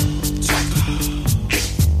go. To go.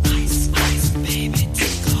 Ice, ice, baby, to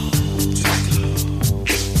go. To go.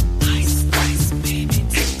 Ice, ice, baby,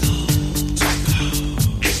 to go. To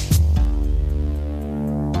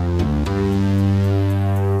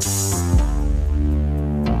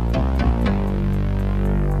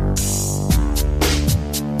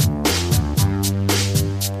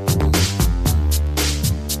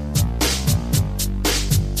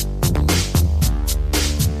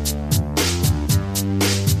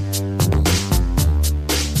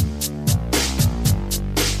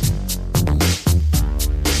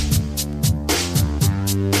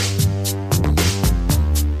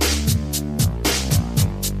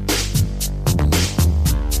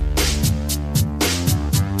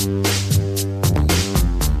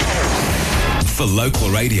local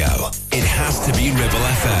radio, it has to be Ribble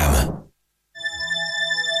FM.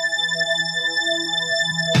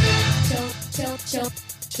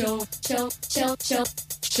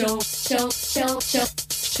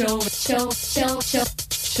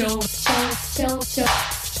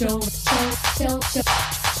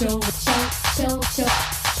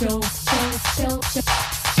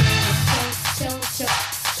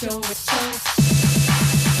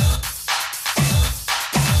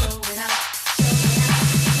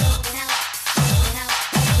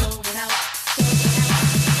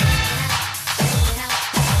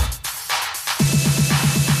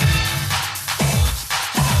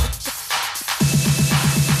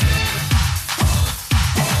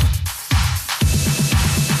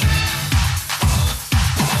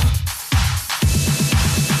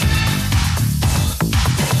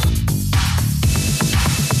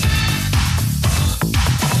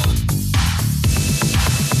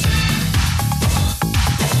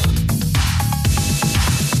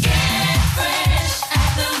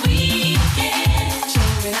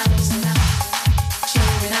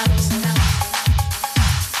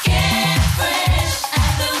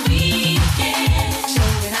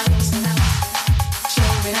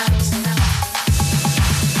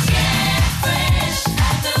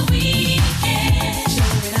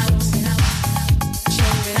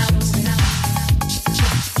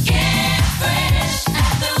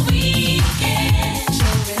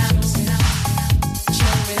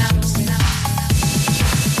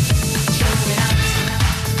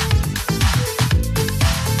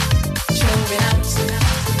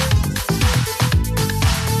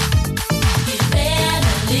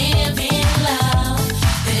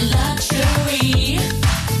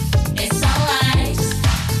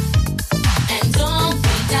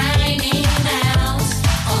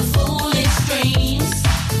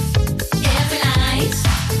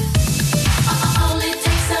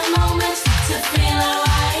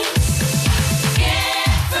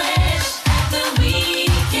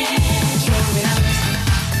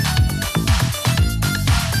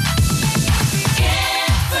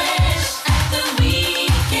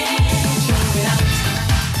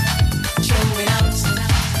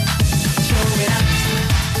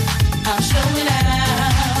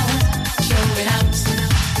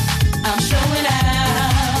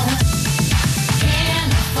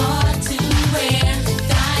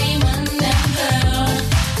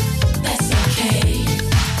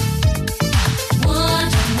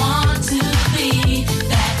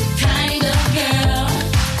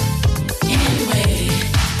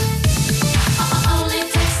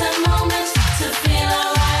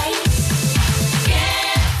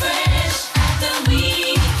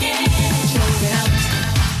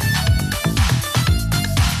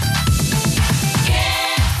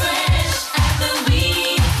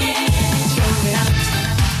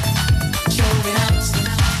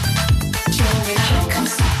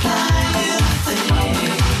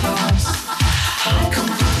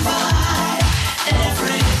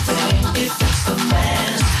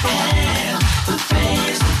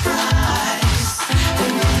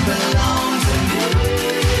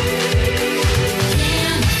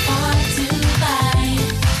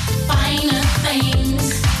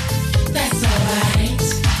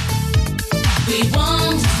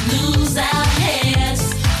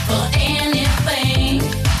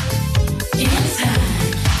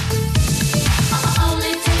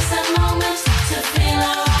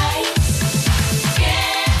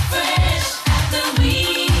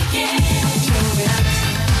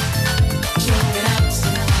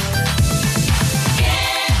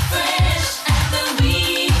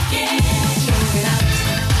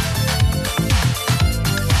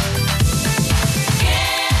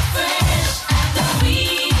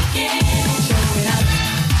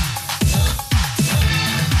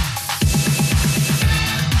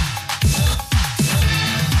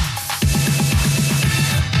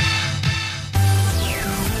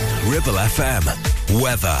 Ribble FM.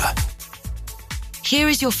 Weather. Here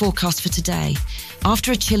is your forecast for today.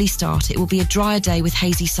 After a chilly start, it will be a drier day with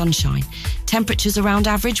hazy sunshine. Temperatures around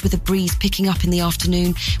average with a breeze picking up in the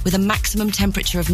afternoon with a maximum temperature of